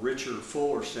lot more richer,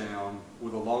 fuller sound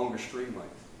with a longer string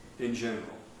length in general.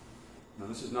 Now,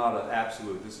 this is not an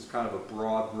absolute, this is kind of a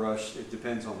broad brush. It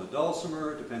depends on the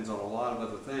dulcimer, it depends on a lot of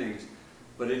other things.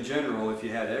 But in general, if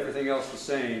you had everything else the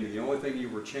same, and the only thing you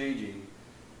were changing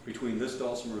between this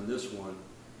dulcimer and this one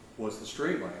was the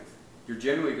string length, you're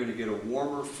generally going to get a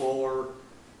warmer, fuller,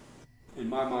 in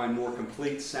my mind, more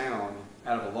complete sound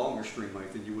out of a longer string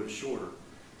length than you would a shorter.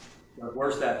 But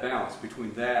where's that balance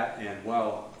between that and,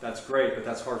 well, that's great, but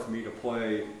that's hard for me to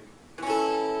play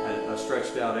a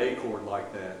stretched out A chord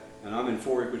like that. And I'm in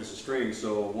 4 equidistant strings,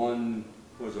 so a 1,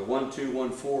 2,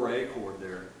 1, 4 A chord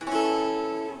there.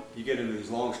 You get into these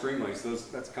long string lengths,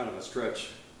 that's kind of a stretch.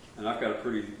 And I've got a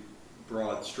pretty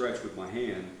broad stretch with my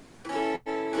hand.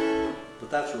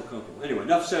 But that's real comfortable. Anyway,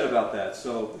 enough said about that.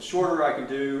 So the shorter I can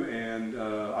do, and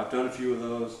I've done a few of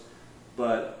those,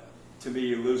 but to me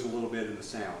you lose a little bit in the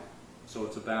sound. So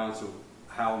it's a balance of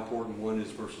how important one is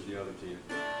versus the other to you.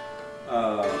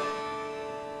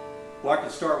 Well, I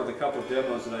can start with a couple of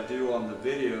demos that I do on the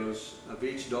videos of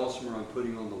each dulcimer I'm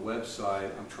putting on the website.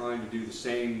 I'm trying to do the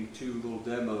same 2 little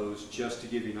demos just to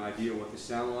give you an idea what they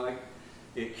sound like.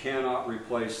 It cannot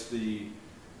replace the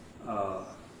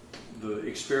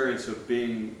experience of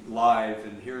being live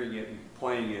and hearing it and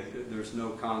playing it. There's no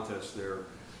contest there,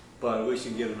 but at least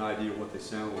you can get an idea of what they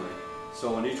sound like.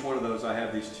 So on each one of those I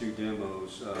have these 2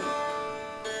 demos.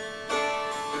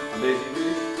 Amazing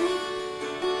Grace?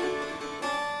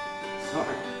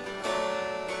 Sorry.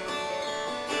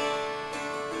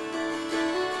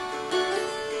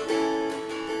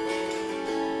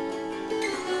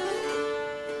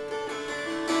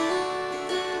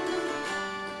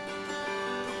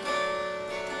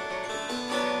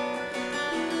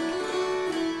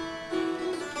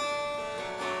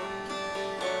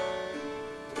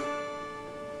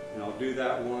 And I'll do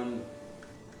that one.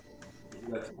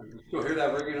 You still hear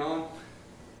that ringing on?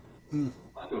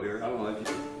 I still hear it. I don't know if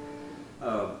you.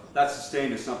 That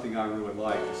sustain is something I really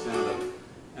like, the sound of it.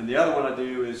 And the other one I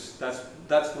do is, that's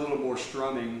a little more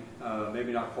strumming,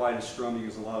 maybe not quite as strumming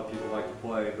as a lot of people like to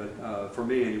play, but for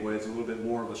me anyway, it's a little bit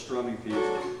more of a strumming piece.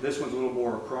 This one's a little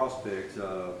more cross-picked.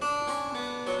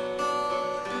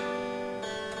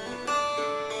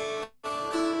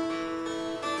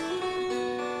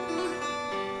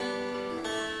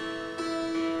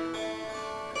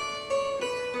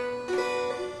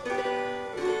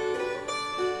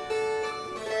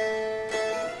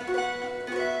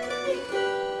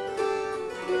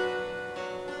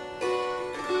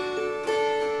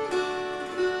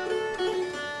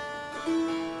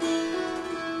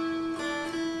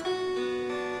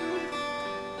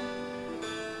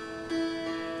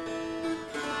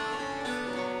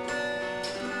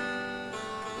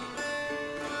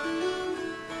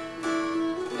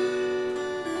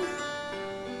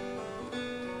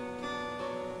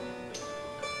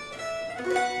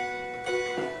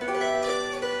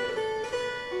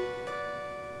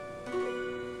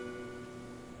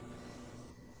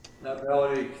 That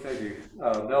melody, thank you,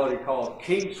 melody called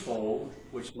King's Fold,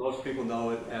 which most people know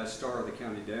it as Star of the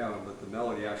County Down, but the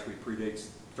melody actually predates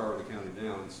Star of the County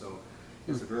Down, so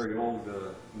it's a very old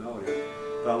melody.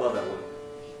 But I love that one.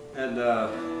 And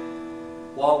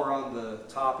while we're on the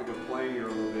topic of playing here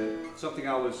a little bit, something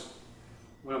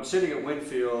when I'm sitting at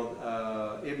Winfield,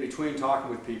 in between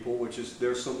talking with people, which is,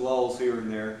 there's some lulls here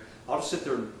and there, I'll just sit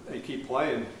there and keep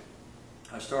playing.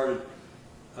 I started,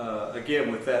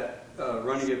 again, with that,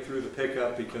 running it through the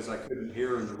pickup because I couldn't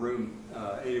hear in the room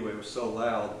anyway. It was so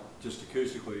loud, just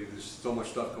acoustically. There's so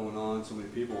much stuff going on, so many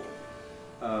people.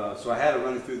 So I had to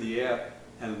run it through the app,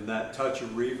 and that touch of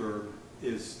reverb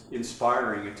is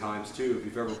inspiring at times too. If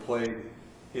you've ever played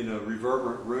in a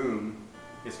reverberant room,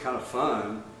 it's kind of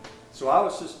fun. So I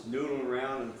was just noodling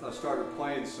around and I started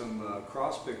playing some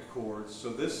cross-picked chords. So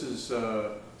this is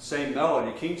same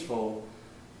melody, King's Fold,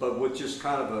 but with just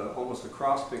kind of almost a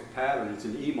cross-picked pattern. It's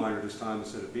in E minor this time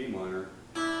instead of B minor.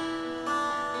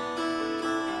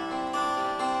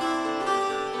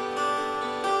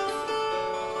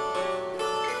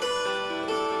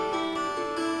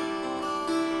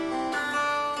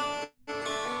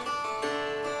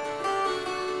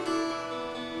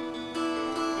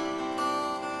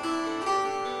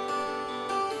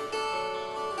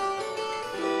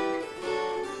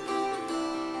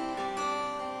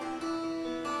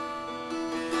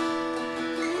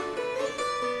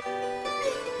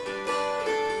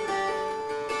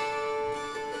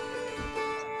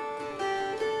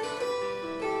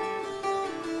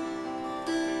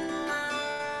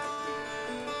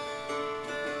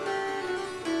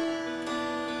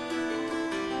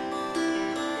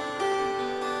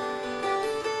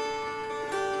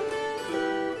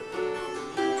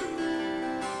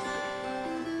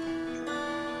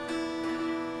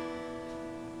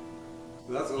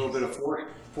 So that's a little bit of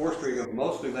four string of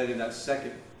mostly letting that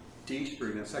second D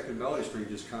string, that second melody string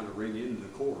just kind of ring into the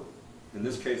chord. In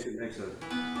this case, it makes an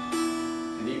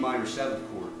E minor seventh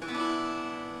chord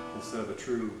instead of a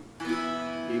true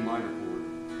E minor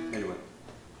chord. Anyway,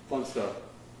 fun stuff.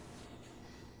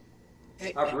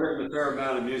 I've written a fair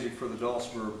amount of music for the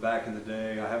Dulcimer back in the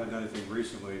day. I haven't done anything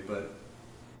recently, but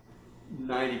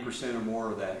 90% or more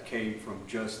of that came from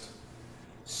just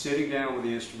sitting down with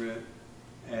the instrument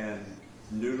and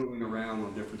noodling around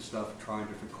on different stuff, trying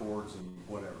different chords and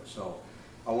whatever. So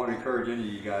I want to encourage any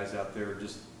of you guys out there,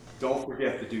 just don't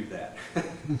forget to do that.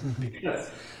 Because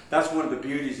that's one of the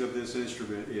beauties of this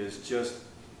instrument, is just,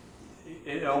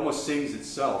 it almost sings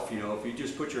itself. You know, if you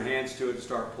just put your hands to it and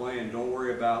start playing, don't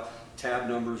worry about tab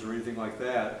numbers or anything like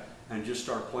that, and just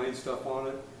start playing stuff on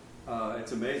it.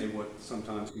 It's amazing what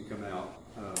sometimes can come out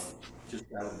just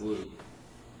out of the blue.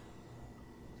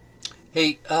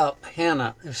 Hey,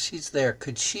 Hannah, if she's there,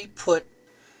 could she put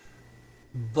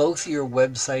both your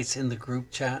websites in the group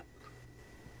chat?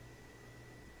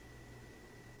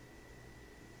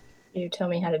 You tell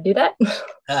me how to do that?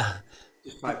 Uh,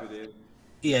 Just type it in.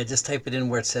 yeah, just type it in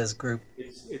where it says group.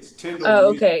 It's Tindle Oh,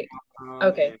 okay.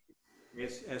 Okay. and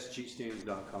it's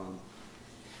sgstands.com.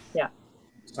 Yeah.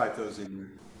 Type those in there.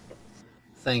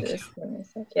 Thank you. Just give me a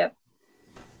sec. Yep.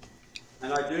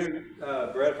 And I do,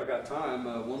 Brett, if I got time,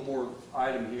 one more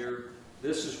item here.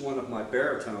 This is one of my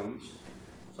baritones.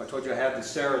 So I told you I have the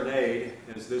Serenade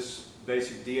as this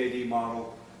basic DAD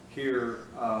model here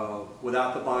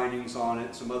without the bindings on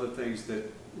it, some other things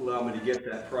that allow me to get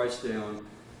that price down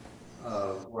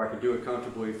where I can do it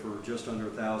comfortably for just under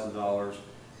 $1,000.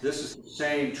 This is the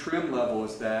same trim level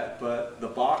as that, but the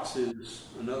box is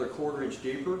another 1/4 inch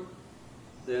deeper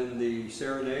than the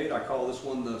Serenade. I call this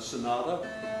one the Sonata,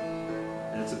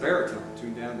 and it's a baritone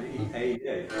tuned down to A.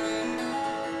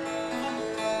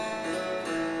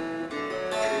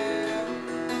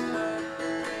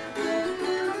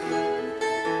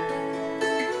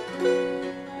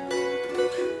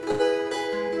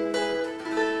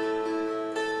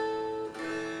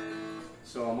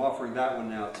 So I'm offering that one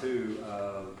now too,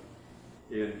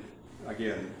 in,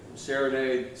 again,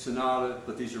 Serenade, Sonata,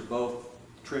 but these are both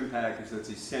trim package that's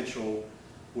essential,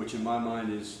 which in my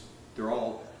mind is,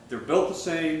 they're built the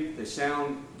same, they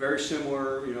sound very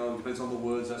similar, you know, depends on the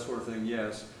woods, that sort of thing,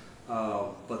 yes.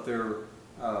 But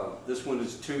this one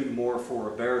is tuned more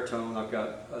for a baritone. I've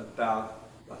got about,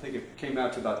 I think it came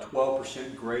out to about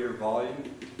 12% greater volume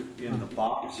in the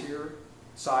box here,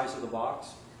 size of the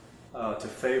box, to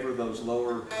favor those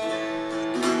lower,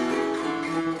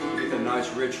 you get a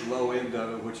nice rich low end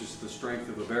of it, which is the strength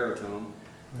of a baritone.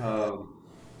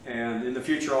 And in the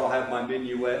future, I'll have my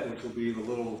minuet, which will be the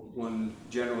little one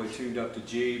generally tuned up to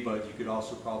G, but you could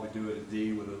also probably do it at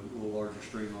D with a little larger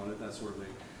string on it, that sort of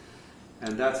thing.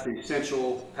 And that's the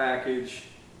essential package,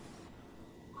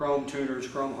 chrome tuners,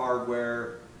 chrome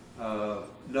hardware,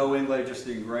 no inlay, just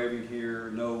the engraving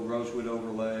here, no rosewood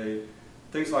overlay,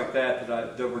 things like that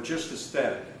that were just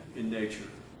aesthetic in nature.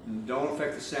 And don't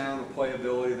affect the sound or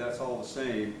playability, that's all the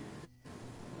same.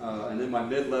 And then my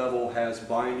mid-level has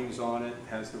bindings on it,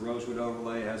 has the rosewood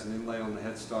overlay, has an inlay on the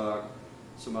headstock,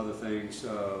 some other things.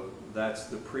 That's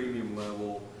the premium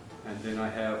level. And then I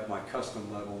have my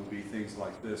custom level would be things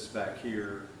like this back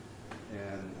here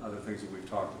and other things that we've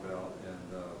talked about. And,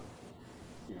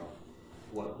 you know,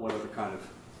 what other kind of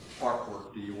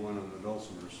artwork do you want on the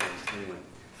Dulcimers? So anyway.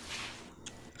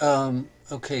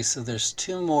 Okay, so there's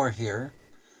two more here.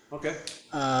 Okay.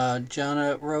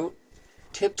 Jana wrote,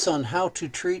 tips on how to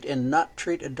treat and not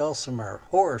treat a dulcimer.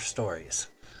 Horror stories.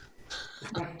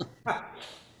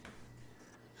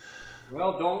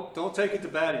 Well, don't take it to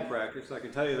batting practice, I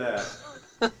can tell you that.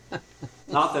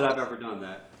 Not that I've ever done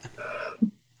that.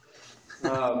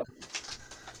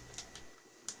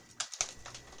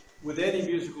 With any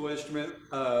musical instrument,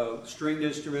 stringed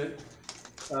instrument,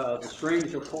 the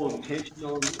strings are pulling tension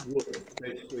on wood,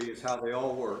 basically, is how they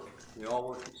all work. They all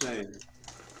work the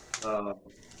same.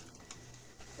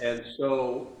 And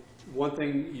so, one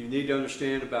thing you need to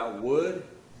understand about wood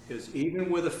is even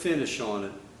with a finish on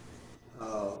it,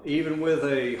 even with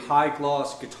a high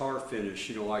gloss guitar finish,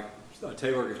 you know, like a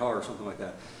Taylor guitar or something like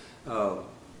that,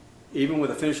 even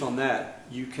with a finish on that,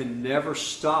 you can never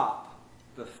stop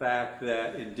the fact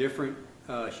that in different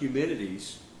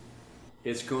humidities,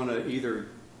 it's going to either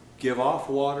give off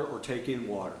water or take in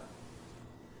water.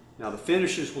 Now the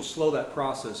finishes will slow that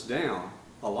process down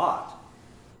a lot,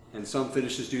 and some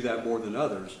finishes do that more than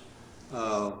others,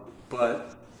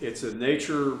 but it's the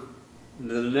nature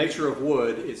of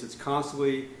wood is it's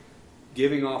constantly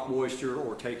giving off moisture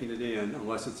or taking it in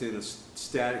unless it's in a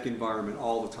static environment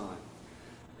all the time.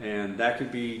 And that can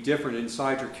be different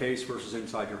inside your case versus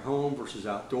inside your home versus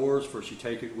outdoors versus you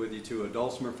take it with you to a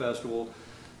Dulcimer festival.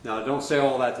 Now don't say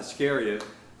all that to scare you.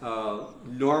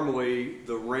 Normally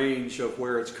the range of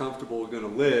where it's comfortable going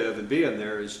to live and be in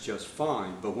there is just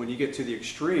fine. But when you get to the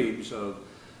extremes of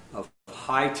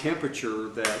high temperature,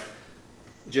 that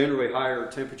generally higher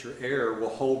temperature air will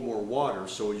hold more water,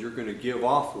 so you're going to give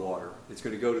off water. It's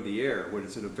going to go to the air. When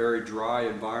it's in a very dry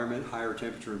environment, higher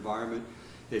temperature environment,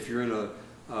 if you're in a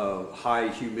high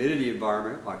humidity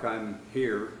environment, like I'm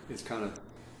here, it's kind of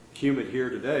humid here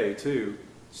today too,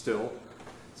 still.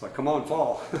 It's like, come on,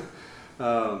 fall.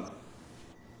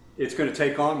 It's going to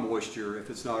take on moisture if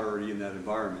it's not already in that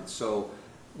environment. So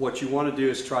what you want to do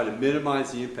is try to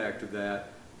minimize the impact of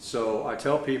that. So I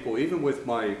tell people, even with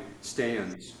my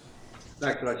stands, the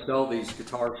fact that I sell these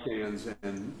guitar stands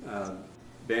and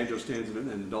banjo stands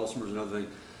and dulcimers and other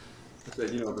things, I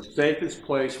said, you know, the safest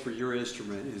place for your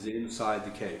instrument is inside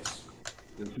the case.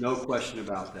 There's no question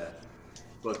about that.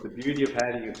 But the beauty of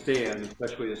having a stand,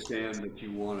 especially a stand that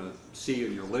you want to see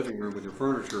in your living room with your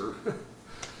furniture,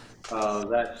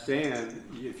 that stand,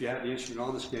 if you have the instrument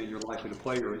on the stand, you're likely to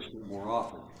play your instrument more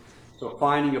often. So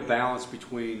finding a balance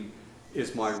between,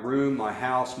 is my room, my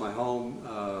house, my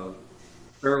home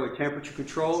fairly temperature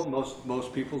controlled?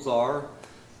 Most people's are.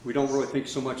 We don't really think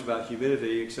so much about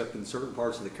humidity except in certain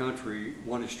parts of the country,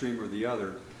 one extreme or the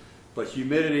other. But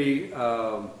humidity,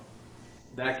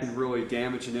 that can really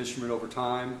damage an instrument over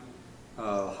time,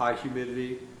 high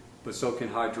humidity, but so can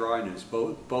high dryness.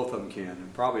 Both of them can.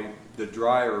 And probably the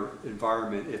drier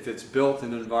environment, if it's built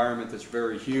in an environment that's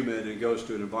very humid and goes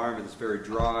to an environment that's very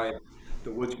dry, the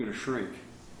wood's going to shrink.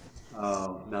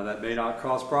 Now that may not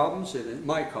cause problems, and it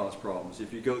might cause problems.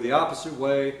 If you go the opposite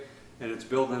way and it's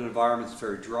built in an environment that's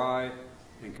very dry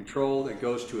and controlled, it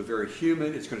goes to a very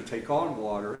humid, it's going to take on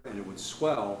water and it would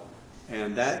swell,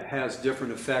 and that has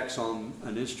different effects on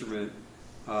an instrument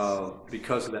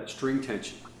because of that string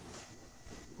tension,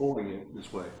 holding it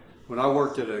this way. When I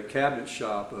worked at a cabinet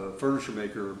shop, a furniture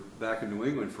maker back in New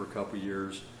England for a couple of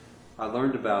years, I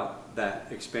learned about that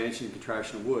expansion and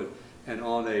contraction of wood. And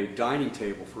on a dining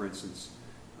table, for instance,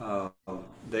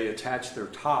 they attach their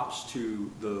tops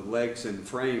to the legs and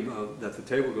frame that the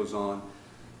table goes on.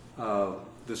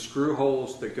 The screw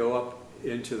holes that go up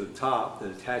into the top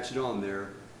that attach it on there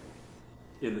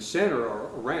in the center are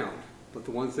round, but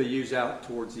the ones they use out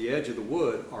towards the edge of the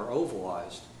wood are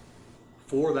ovalized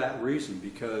for that reason,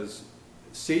 because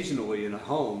seasonally in a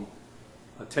home,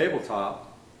 a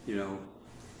tabletop, you know,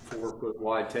 4-foot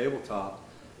wide tabletop,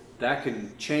 that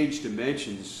can change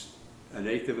dimensions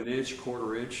 1/8 of an inch,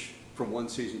 1/4 inch from one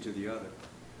season to the other.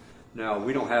 Now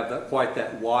we don't have that quite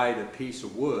that wide a piece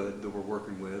of wood that we're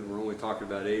working with. We're only talking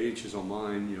about 8 inches on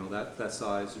mine. You know, that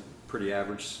size, pretty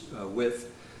average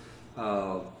width.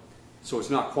 So it's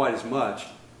not quite as much,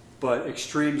 but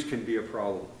extremes can be a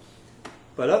problem.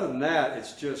 But other than that,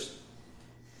 it's just,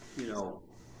 you know,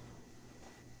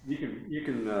 you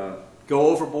can go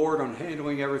overboard on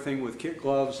handling everything with kit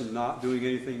gloves and not doing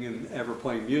anything and ever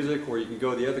playing music, or you can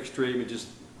go the other extreme and just,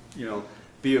 you know,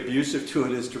 be abusive to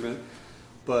an instrument,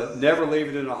 but never leave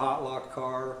it in a hot locked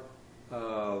car.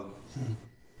 Uh,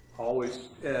 Always,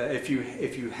 if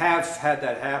you have had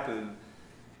that happen,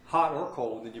 hot or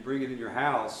cold, and you bring it in your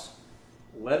house,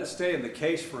 let it stay in the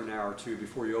case for an hour or two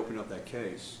before you open up that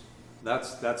case.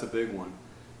 That's a big one,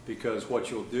 because what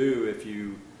you'll do if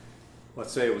you,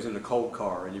 let's say it was in a cold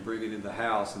car and you bring it in the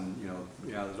house and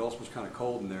yeah, the Dulcimer's kind of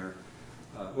cold in there.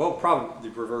 Well, probably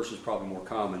the reverse is probably more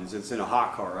common. Is it's in a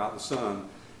hot car out in the sun,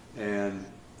 and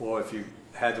well, if you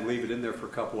had to leave it in there for a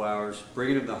couple hours,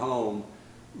 bring it into the home,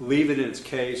 leave it in its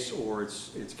case or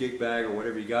its gig bag or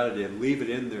whatever you got it in, leave it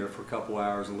in there for a couple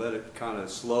hours and let it kind of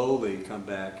slowly come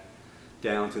back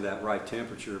down to that right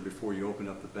temperature before you open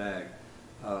up the bag.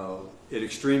 In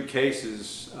extreme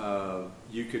cases,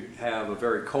 you could have a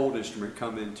very cold instrument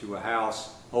come into a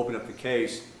house, open up the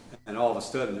case, and all of a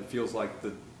sudden it feels like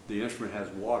the instrument has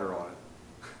water on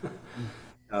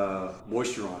it,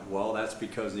 moisture on it. Well, that's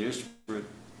because the instrument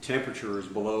temperature is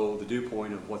below the dew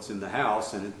point of what's in the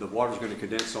house, and the water's going to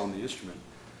condense on the instrument.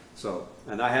 So,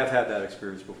 and I have had that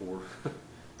experience before,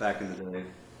 back in the day.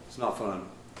 It's not fun.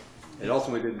 It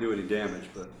ultimately didn't do any damage,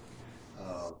 but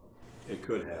it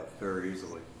could have very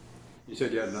easily. You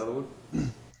said you had another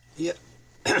one? Yeah.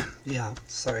 Yeah,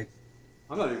 sorry.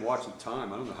 I'm not even watching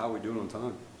time. I don't know how we're doing on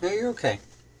time. Yeah, you're okay.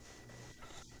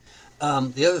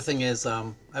 The other thing is,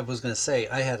 I was going to say,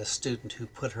 I had a student who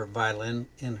put her violin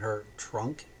in her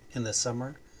trunk in the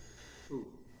summer, Ooh.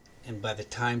 and by the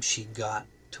time she got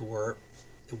to work,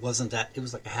 it wasn't that, it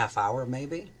was like a half hour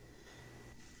maybe,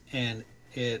 and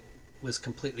it was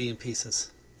completely in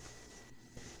pieces.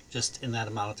 Just in that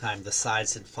amount of time, the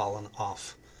sides had fallen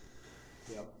off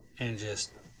Yep. and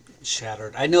just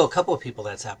shattered. I know a couple of people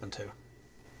that's happened to.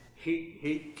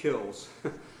 Heat kills.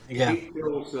 Yeah. Heat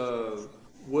kills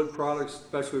wood products,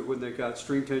 especially when they've got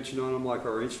string tension on them, like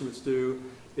our instruments do.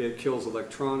 It kills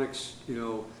electronics.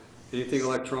 Anything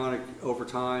electronic over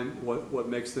time. What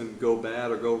makes them go bad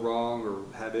or go wrong or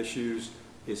have issues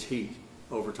is heat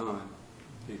over time.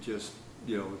 It just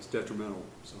it's detrimental.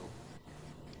 So.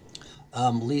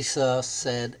 Lisa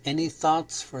said, any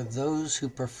thoughts for those who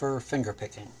prefer finger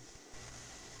picking?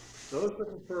 Those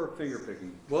that prefer finger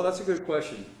picking. Well, that's a good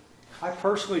question. I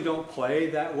personally don't play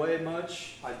that way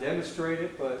much. I demonstrate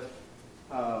it, but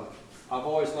I've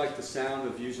always liked the sound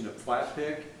of using a flat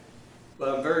pick. But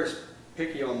I'm very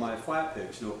picky on my flat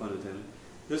picks, no pun intended.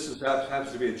 This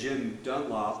happens to be a Jim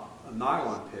Dunlop, a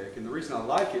nylon pick, and the reason I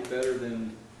like it better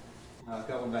than I've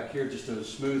got one back here, just a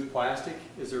smooth plastic,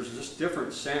 is there's just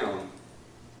different sound.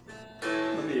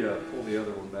 Let me pull the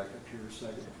other one back up here a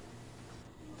second.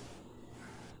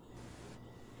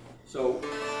 So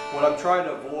what I'm trying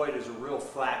to avoid is a real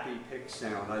flappy pick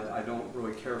sound. I don't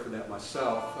really care for that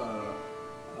myself.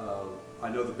 I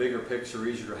know the bigger picks are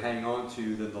easier to hang on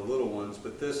to than the little ones,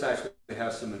 but this actually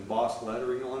has some embossed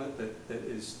lettering on it that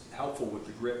is helpful with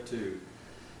the grip too.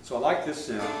 So I like this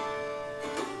sound.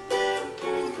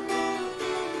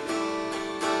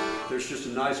 There's just a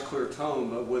nice clear tone,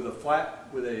 but with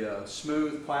a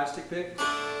smooth plastic pick,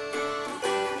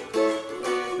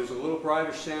 there's a little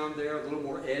brighter sound there, a little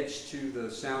more edge to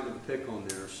the sound of the pick on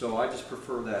there. So I just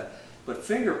prefer that. But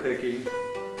finger picking,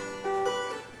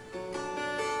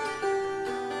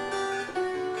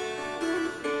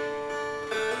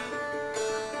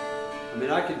 I mean,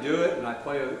 I can do it, and I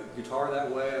play a guitar that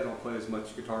way. I don't play as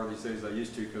much guitar these days as I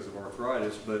used to because of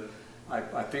arthritis, but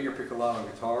I finger pick a lot on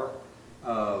guitar.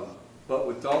 But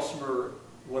with Dulcimer,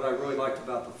 what I really liked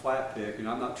about the flat pick, and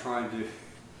I'm not trying to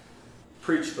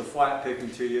preach the flat picking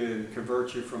to you and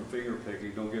convert you from finger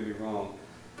picking, don't get me wrong,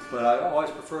 but I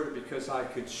always preferred it because I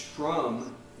could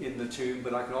strum in the tune,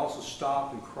 but I could also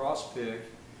stop and cross pick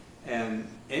and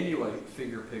emulate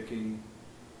finger picking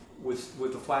with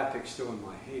the flat pick still in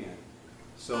my hand.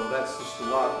 So that's just a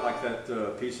lot like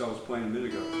that piece I was playing a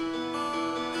minute ago.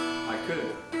 I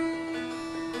could.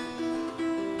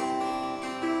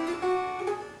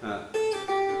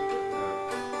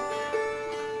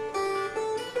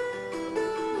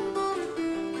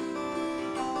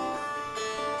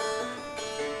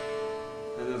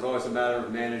 And there's always a matter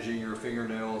of managing your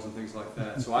fingernails and things like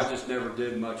that. So I just never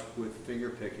did much with finger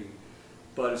picking.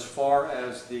 But as far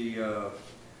as the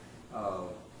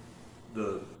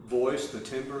voice, the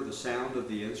timbre, the sound of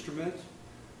the instrument,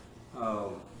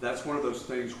 that's one of those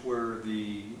things where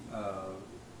the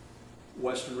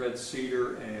Western red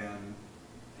cedar and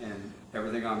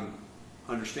everything I'm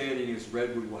understanding is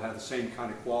redwood will have the same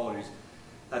kind of qualities.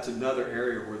 that's another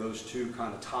area where those two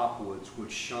kind of top woods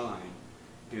would shine,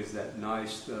 is that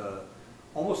nice,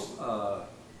 almost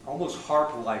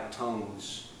harp-like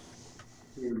tones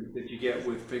that you get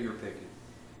with finger picking.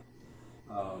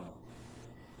 Um,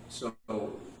 so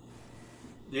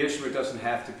the instrument doesn't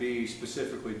have to be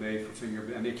specifically made for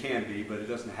finger, I mean, it can be, but it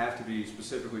doesn't have to be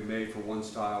specifically made for one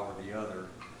style or the other.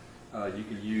 You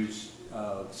can use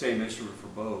the same instrument for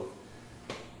both,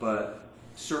 but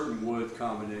certain wood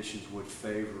combinations would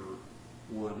favor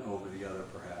one over the other,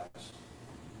 perhaps.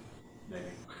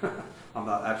 Maybe. I'm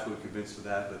not absolutely convinced of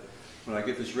that, but when I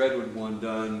get this redwood one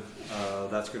done,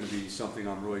 that's going to be something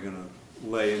I'm really going to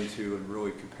lay into and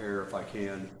really compare if I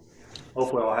can.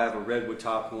 Hopefully I'll have a redwood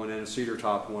top one and a cedar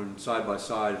top one side by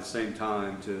side at the same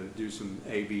time to do some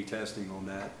A/B testing on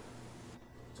that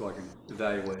so I can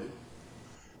evaluate it.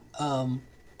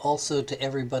 Also, to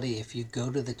everybody, if you go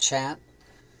to the chat,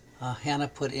 Hannah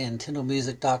put in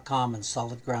TindleMusic.com and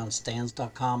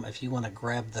SolidGroundStands.com if you want to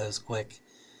grab those quick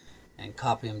and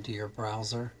copy them to your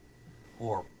browser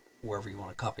or wherever you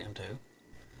want to copy them to.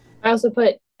 I also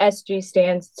put SG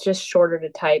stands. It's just shorter to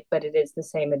type, but it is the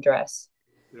same address.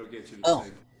 It'll get you the Oh,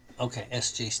 same. okay.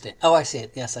 SG stand. Oh, I see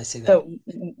it. Yes, I see that. So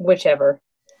whichever.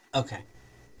 Okay.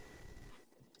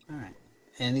 All right.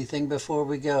 Anything before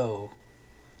we go?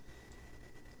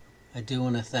 I do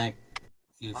want to thank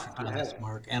you for doing this,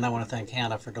 Mark, and I want to thank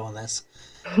Hannah for doing this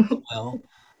as well.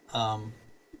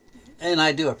 And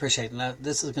I do appreciate it. Now,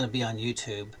 this is going to be on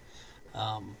YouTube,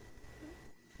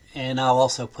 and I'll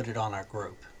also put it on our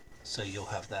group, so you'll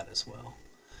have that as well.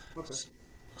 Okay.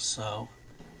 So,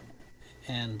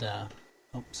 and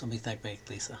somebody thank me,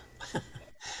 Lisa.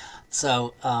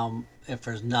 So, if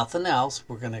there's nothing else,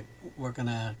 we're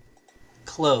gonna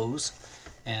close.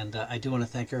 And I do want to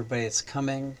thank everybody that's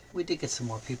coming. We did get some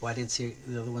more people. I didn't see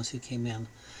the other ones who came in.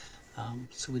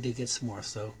 So we did get some more.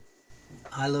 So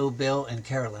hello, Bill and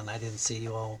Carolyn. I didn't see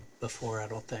you all before, I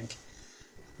don't think.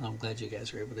 I'm glad you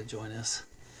guys were able to join us.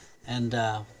 And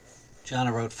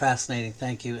Jonna wrote, fascinating,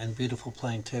 thank you, and beautiful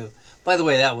playing too. By the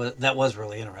way, that was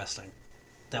really interesting.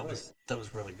 That was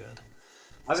really good.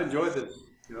 I've enjoyed this.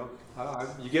 You know,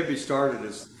 you get me started.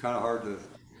 It's kind of hard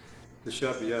to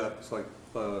shut me up. It's like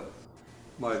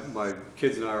my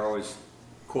kids and I are always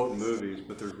quoting movies,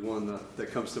 but there's one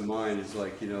that comes to mind. Is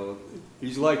like, you know,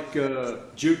 he's like a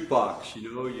jukebox.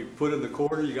 You know, you put in the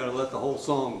quarter, you got to let the whole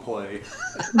song play.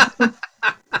 Yeah,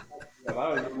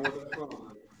 I don't even know what that's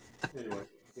from. Anyway,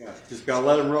 yeah, just gotta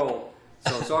let them roll.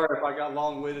 So sorry if I got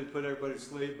long-winded and put everybody to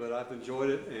sleep, but I've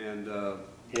enjoyed it, and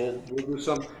we'll do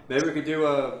some. Maybe we could do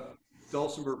a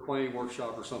dulcimer playing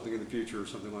workshop or something in the future, or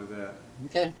something like that.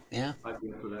 Okay, yeah. I'd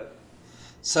be up for that.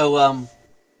 So,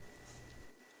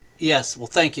 yes, well,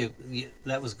 thank you.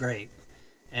 That was great.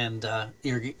 And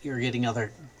you're getting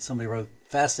other. Somebody wrote,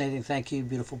 fascinating. Thank you.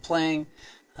 Beautiful playing.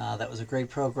 That was a great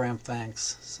program.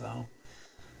 Thanks. So